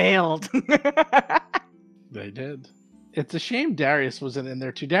failed. They did. It's a shame Darius wasn't in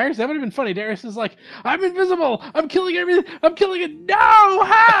there too. Darius, that would have been funny. Darius is like, I'm invisible. I'm killing everything. I'm killing it. No,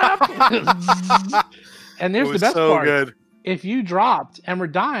 help! And It there's the was best so part. good. If you dropped and were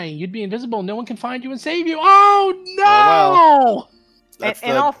dying, you'd be invisible. No one can find you and save you. Oh, no! Oh, That's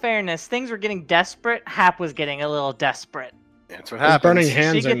in all fairness, things were getting desperate. Hap was getting a little desperate. that's what Those happens. burning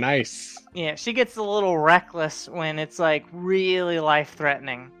hands She are get- nice. Yeah, she gets a little reckless when it's like really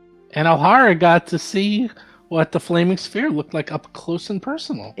life-threatening. And Alhara got to see what the flaming sphere looked like up close and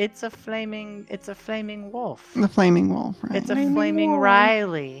personal. It's a flaming wolf. The flaming wolf, right? It's a flaming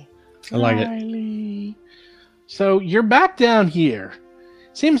Riley. I like it. Riley. So you're back down here.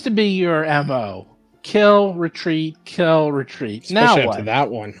 Seems to be your MO. Kill, retreat, kill, retreat. Especially Now after what? that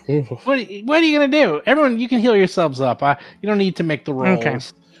one. Ooh. What are you going to do? Everyone, you can heal yourselves up. You don't need to make the rolls. Okay.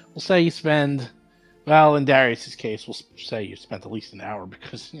 We'll say you spend, well, in Darius's case, we'll say you spent at least an hour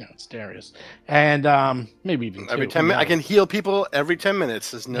because, it's Darius. And maybe even two. Every who 10 minutes, I can knows? heal people every 10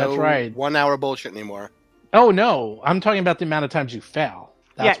 minutes. There's no That's right. 1 hour bullshit anymore. Oh, no. I'm talking about the amount of times you fail.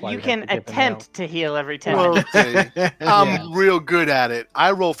 That's Yeah, why you we have can to get the attempt to heal every 10 Well, minutes. okay. I'm real good at it.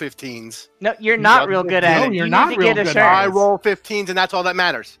 I roll 15s. No, you're not Yeah, real good no, at it. you're You not need to real get good at I assurance. roll 15s, and that's all that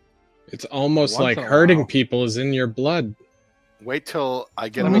matters. It's almost Once like in a hurting while. people is in your blood. Wait till I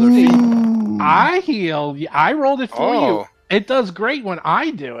get another feat. Ooh. I heal. I rolled it for you. Oh, It does great when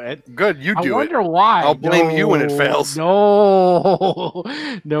I do it. good. You I do it. wonder why. I'll blame you when it fails. No,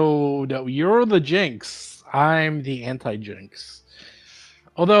 no. You're the jinx. I'm the anti-jinx.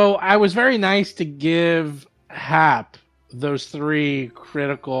 Although I was very nice to give Hap those 3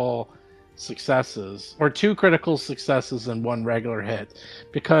 critical successes, or 2 critical successes and 1 regular hit,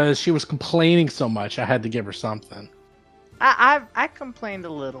 because she was complaining so much. I had to give her something. I complained a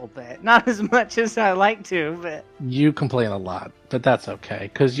little bit, not as much as I like to, but You complain a lot, but that's okay,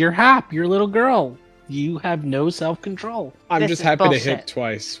 because you're Hap. You're a little girl. You have no self-control. I'm This just is happy to bullshit. hit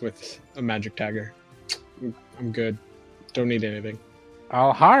twice with a magic dagger. I'm good. Don't need anything.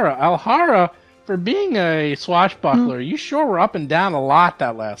 Alhara, for being a swashbuckler, you sure were up and down a lot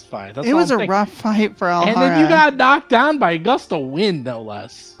that last fight. That's It all was I'm a saying. rough fight for Alhara. And then you got knocked down by a gust of wind, no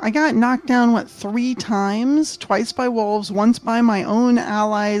less. I got knocked down, 3 times? Twice by wolves, once by my own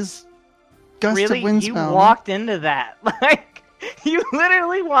allies' gust really, of wind you spell. walked into that. Like, you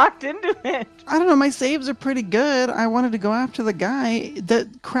literally walked into it. I don't know, my saves are pretty good. I wanted to go after the guy. The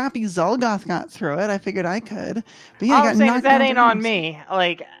crappy Zelgoth got through it. I figured I could. But yeah, I All got I'm saying is knocked that down ain't on times. me.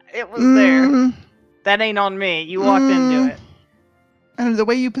 Like, it was there. Mm, That ain't on me. You walked into it. And the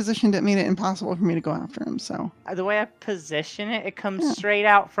way you positioned it made it impossible for me to go after him, so The way I position it, it comes Yeah. straight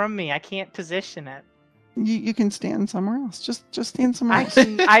out from me. I can't position it. you can stand somewhere else. Just stand somewhere I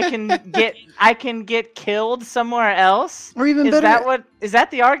else. can get killed somewhere else. Or even Is better,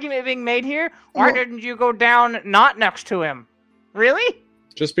 that the argument being made here? Why Well- didn't you go down not next to him? Really?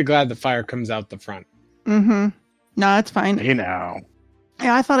 Just be glad the fire comes out the front. Mm-hmm. No, it's fine. You know.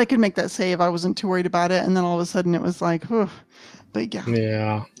 Yeah, I thought I could make that save. I wasn't too worried about it, and then all of a sudden it was like, whew. But yeah,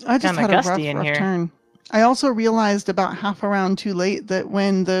 Yeah. I just Kinda had a rough, gusty in rough here. turn. I also realized about half a round too late that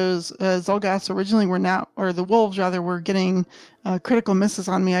when those Zolgaths originally were now, or the wolves rather, were getting critical misses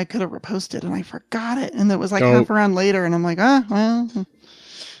on me, I could have riposted, and I forgot it. And it was like Don't. half a round later, and I'm like, well,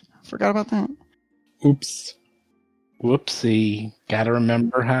 forgot about that. Oops. Whoopsie. Gotta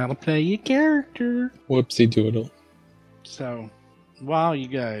remember how to play your character. Whoopsie doodle. So, while you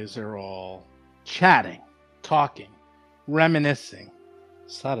guys are all chatting, talking, reminiscing,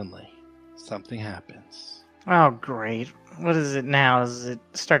 suddenly something happens. Oh, great. What is it now? Does it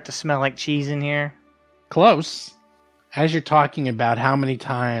start to smell like cheese in here? Close. As you're talking about how many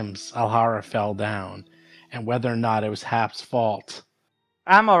times Alhara fell down and whether or not it was Hap's fault,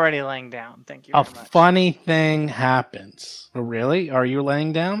 I'm already laying down. Thank you a very much. funny thing happens. Oh, really? Are you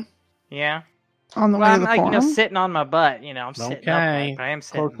laying down? Yeah. On the Well, way I'm to the like, forum? sitting on my butt. I'm sitting Okay. upright, but I am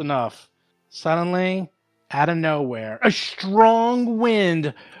Close sitting. enough. Suddenly, out of nowhere, a strong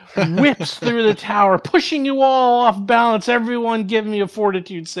wind whips through the tower, pushing you all off balance. Everyone give me a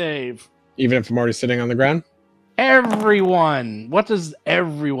fortitude save. Even if I'm already sitting on the ground? Everyone. What does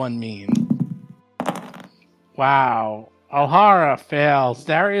everyone mean? Wow. Alhara fails.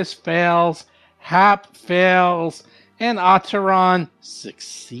 Darius fails. Hap fails. And Ataran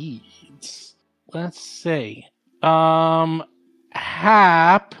succeeds. Let's see. Hap,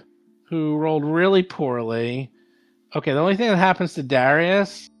 who rolled really poorly. Okay, the only thing that happens to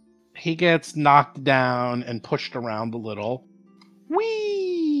Darius, he gets knocked down and pushed around a little.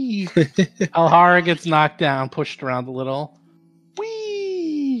 Whee! Alhara gets knocked down, pushed around a little.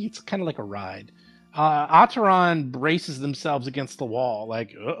 Whee! It's kind of like a ride. Ataran braces themselves against the wall,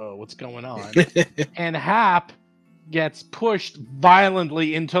 like, uh-oh, what's going on? And Hap gets pushed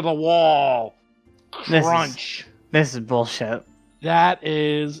violently into the wall. Crunch. This is bullshit. That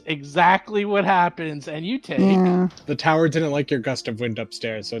is exactly what happens, and you take The tower didn't like your gust of wind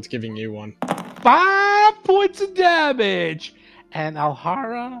upstairs, so it's giving you one. 5 points of damage. And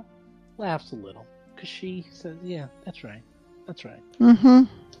Alhara laughs a little, because she says, yeah, that's right. That's right. Mm-hmm.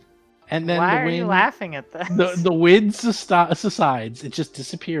 And then Why the are wind, you laughing at this? the wind subsides. It just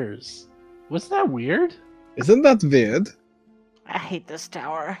disappears. Was that weird? Isn't that weird? I hate this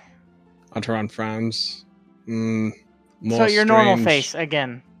tower. Ataran frowns. More So your normal strange. face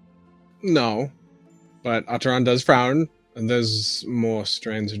again. No. But Ataran does frown, and there's more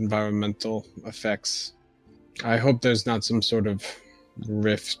strange environmental effects. I hope there's not some sort of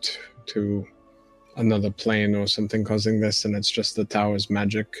rift to another plane or something causing this, and it's just the tower's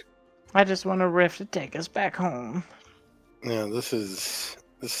magic. I just want a rift to take us back home. Yeah, this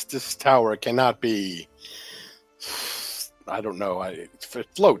tower cannot be. I don't know. If it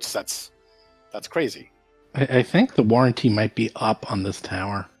floats, that's crazy. I think the warranty might be up on this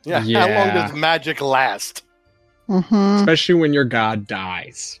tower. Yeah. How Yeah. long does magic last? Mm-hmm. Especially when your god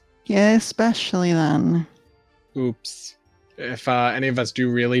dies. Yeah, especially then. Oops. If any of us do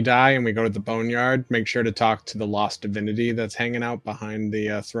really die and we go to the boneyard, make sure to talk to the lost divinity that's hanging out behind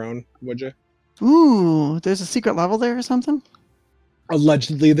the throne, would you? Ooh, there's a secret level there or something?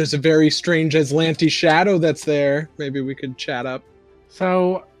 Allegedly, there's a very strange Aslanti shadow that's there. Maybe we could chat up.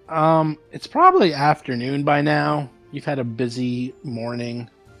 So, it's probably afternoon by now. You've had a busy morning,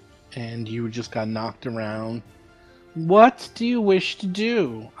 and you just got knocked around. What do you wish to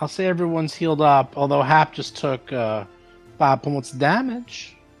do? I'll say everyone's healed up, although Hap just took 5 points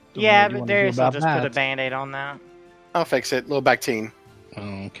damage. Don't know Yeah, what you but wanna do Darius will about just put a that. band-aid on that. I'll fix it. Little back teen.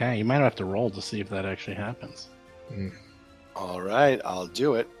 Okay, you might have to roll to see if that actually happens. All right, I'll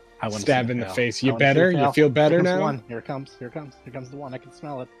do it. I wanna Stab see in it the fail. face. I You wanna see it better? You fail. feel better Here comes now? the one. Here it comes. Here comes the one. I can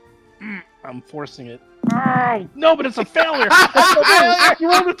smell it. I'm forcing it. Oh no, but it's a failure.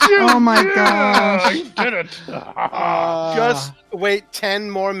 You rolled a 2. Oh my Yeah, gosh. you did it. Just wait 10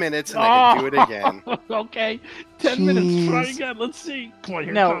 more minutes and I can do it again. Okay, 10 minutes. Try Jeez. again. Let's see. Come on,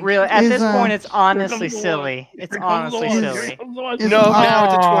 here. it No, comes. really, at Is, this point, it's Here honestly comes the one. silly. Here It's comes the honestly one. silly. Here comes the one. Is- No, now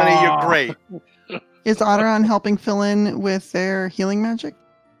it's a 20. Aw. You're great. Is Otteron helping fill in with their healing magic?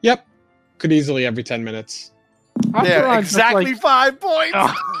 Yep. Could easily every 10 minutes. Yeah, exactly 5 points.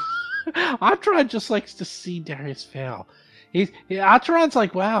 Ataran just likes to see Darius fail. Ataran's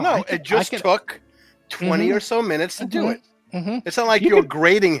like, wow. No, it just took 20 or so minutes to do it. It's not like You you're could-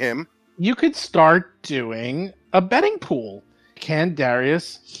 grading him. You could start doing a betting pool. Can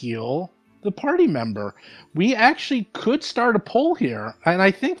Darius heal the party member? We actually could start a poll here, and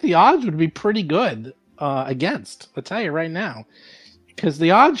I think the odds would be pretty good against. I'll tell you right now. Because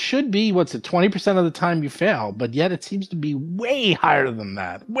the odds should be, 20% of the time you fail, but yet it seems to be way higher than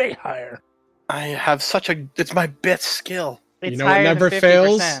that. Way higher. I have it's my best skill. It's You know what higher never than 50%.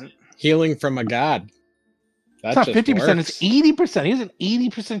 fails? Healing from a god. That It's not just 50%, works. it's 80%. He has an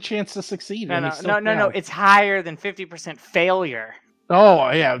 80% chance to succeed. No, and no, he still no. fails. It's higher than 50% failure.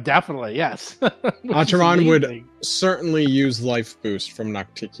 Oh, yeah, definitely, yes. Which is Ataran would amazing. certainly use life boost from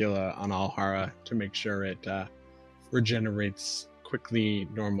Nocticula on Alhara to make sure it regenerates quickly,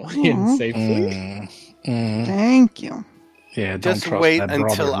 normally, Aw. and safely. Thank you. Yeah, don't Just trust wait that brother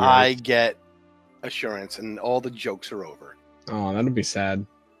until of I yours. get assurance and all the jokes are over. Oh, that'd be sad.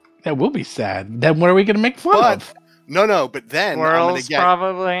 That will be sad. Then what are we going to make fun But of? but then I'm gonna Squirrels, get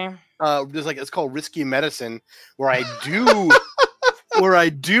probably. there's it's called risky medicine where I do a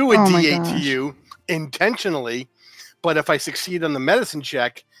Oh my D8 to gosh. you intentionally, but if I succeed on the medicine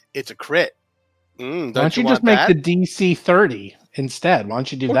check, it's a crit. Don't Why don't you want just make that? the DC 30 instead? Why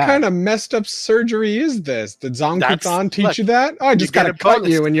don't you do What that? kind of messed up surgery is this? Did Zonkutan teach look, you that? Oh, I just gotta gotta cut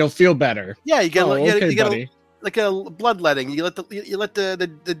bonus- you and you'll feel better. Yeah, you get Oh, okay, you get buddy. like a bloodletting. You let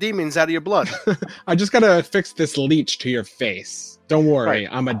the demons out of your blood. I just gotta fix this leech to your face. Don't worry, Right.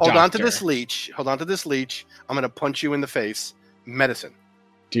 I'm a Hold doctor. on to this leech. I'm gonna punch you in the face. Medicine.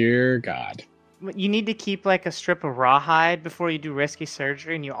 Dear God. you need to keep like a strip of rawhide before you do risky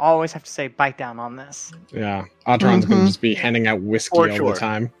surgery, and you always have to say bite down on this. Yeah, Otteron's gonna just be handing out whiskey For all sure. the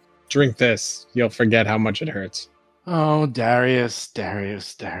time. Drink this, you'll forget how much it hurts. Oh, Darius.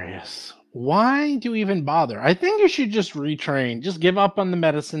 Why do you even bother? I think you should just retrain. Just give up on the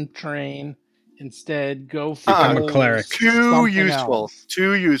medicine train. Instead, go for Become a cleric. Too useful.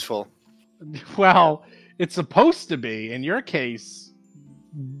 Well, it's supposed to be, in your case,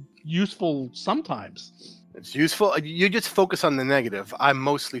 useful sometimes. It's useful. You just focus on the negative. I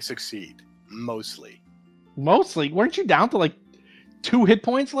mostly succeed. Mostly. Mostly. Weren't you down to like 2 hit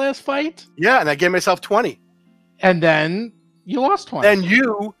points last fight? Yeah, and I gave myself 20. And then you lost 20. And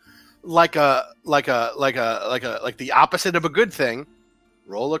you, like the opposite of a good thing,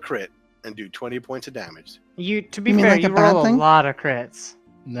 roll a crit and do 20 points of damage. To be You mean fair, like a you bad roll thing? a lot of crits.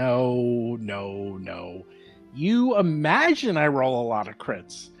 No. You imagine I roll a lot of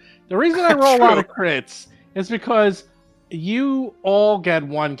crits. The reason I roll a lot of crits is because you all get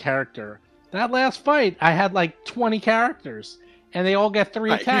 1 character. That last fight, I had like 20 characters, and they all get 3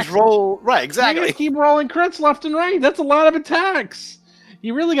 Right, attacks. right, You exactly. gotta keep rolling crits left and right. That's a lot of attacks.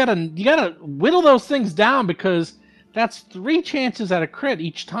 You really gotta whittle those things down, because that's 3 chances at a crit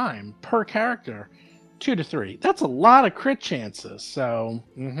each time per character. 2 to 3. That's a lot of crit chances. So,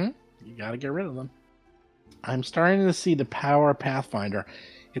 you gotta get rid of them. I'm starting to see the power of Pathfinder.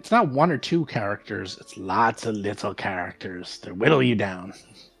 It's not 1 or 2 characters. It's lots of little characters to whittle you down.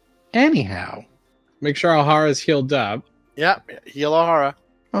 Anyhow. Make sure Alhara's healed up. Yeah, heal O'Hara.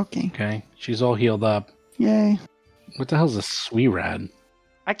 Okay. Okay, she's all healed up. Yay. What the hell's a Sweerad?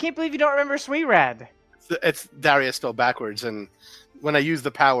 I can't believe you don't remember Sweerad. It's Darius spelled backwards, and when I use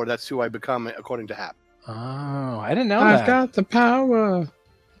the power, that's who I become according to Hap. Oh, I didn't know I've that. got the power.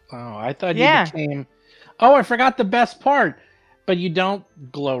 Oh, I thought Yeah. you became... Oh, I forgot the best part. But you don't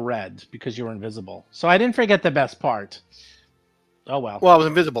glow red because you're invisible. So I didn't forget the best part. Oh, well. Well, I was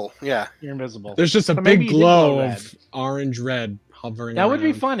invisible. Yeah. You're invisible. There's just a So maybe big you did glow glow of orange-red hovering That would be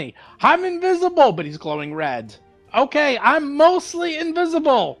around. funny. I'm invisible, but he's glowing red. Okay, I'm mostly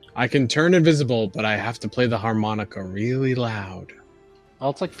invisible. I can turn invisible, but I have to play the harmonica really loud. Well,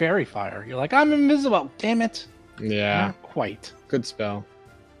 it's like fairy fire. You're like, I'm invisible. Damn it. Yeah, Not quite. good spell.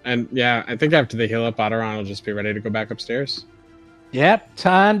 And yeah, I think after they heal up, Otteron will just be ready to go back upstairs. Yep,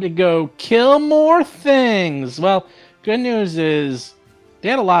 time to go kill more things. Well, good news is they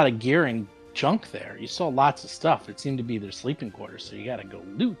had a lot of gear and junk there. You saw lots of stuff. It seemed to be their sleeping quarters, so you got to go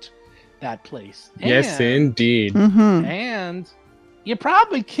loot that place. Yes, And- indeed. Mm-hmm. And you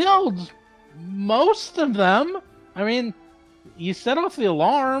probably killed most of them. I mean, you set off the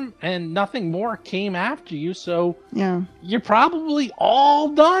alarm and nothing more came after you, so Yeah. you're probably all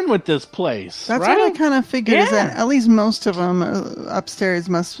done with this place. That's right? what I kind of figured, is that Yeah. at least most of them upstairs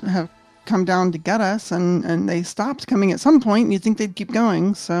must have come down to get us, and they stopped coming at some point, and you'd think they'd keep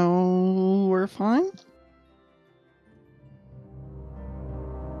going, so we're fine?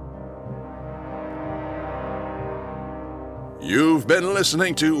 You've been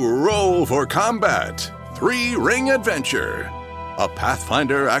listening to Roll for Combat 3-Ring Adventure, a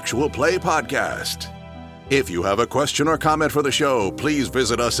Pathfinder actual play podcast. If you have a question or comment for the show, please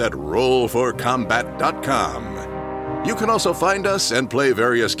visit us at rollforcombat.com. You can also find us and play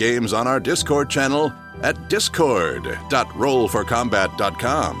various games on our Discord channel at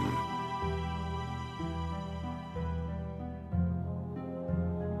discord.rollforcombat.com.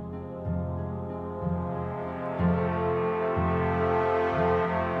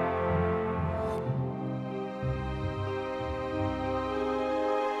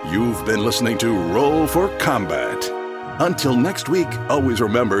 You've been listening to Roll for Combat. Until next week, always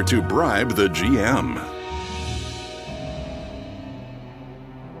remember to bribe the GM.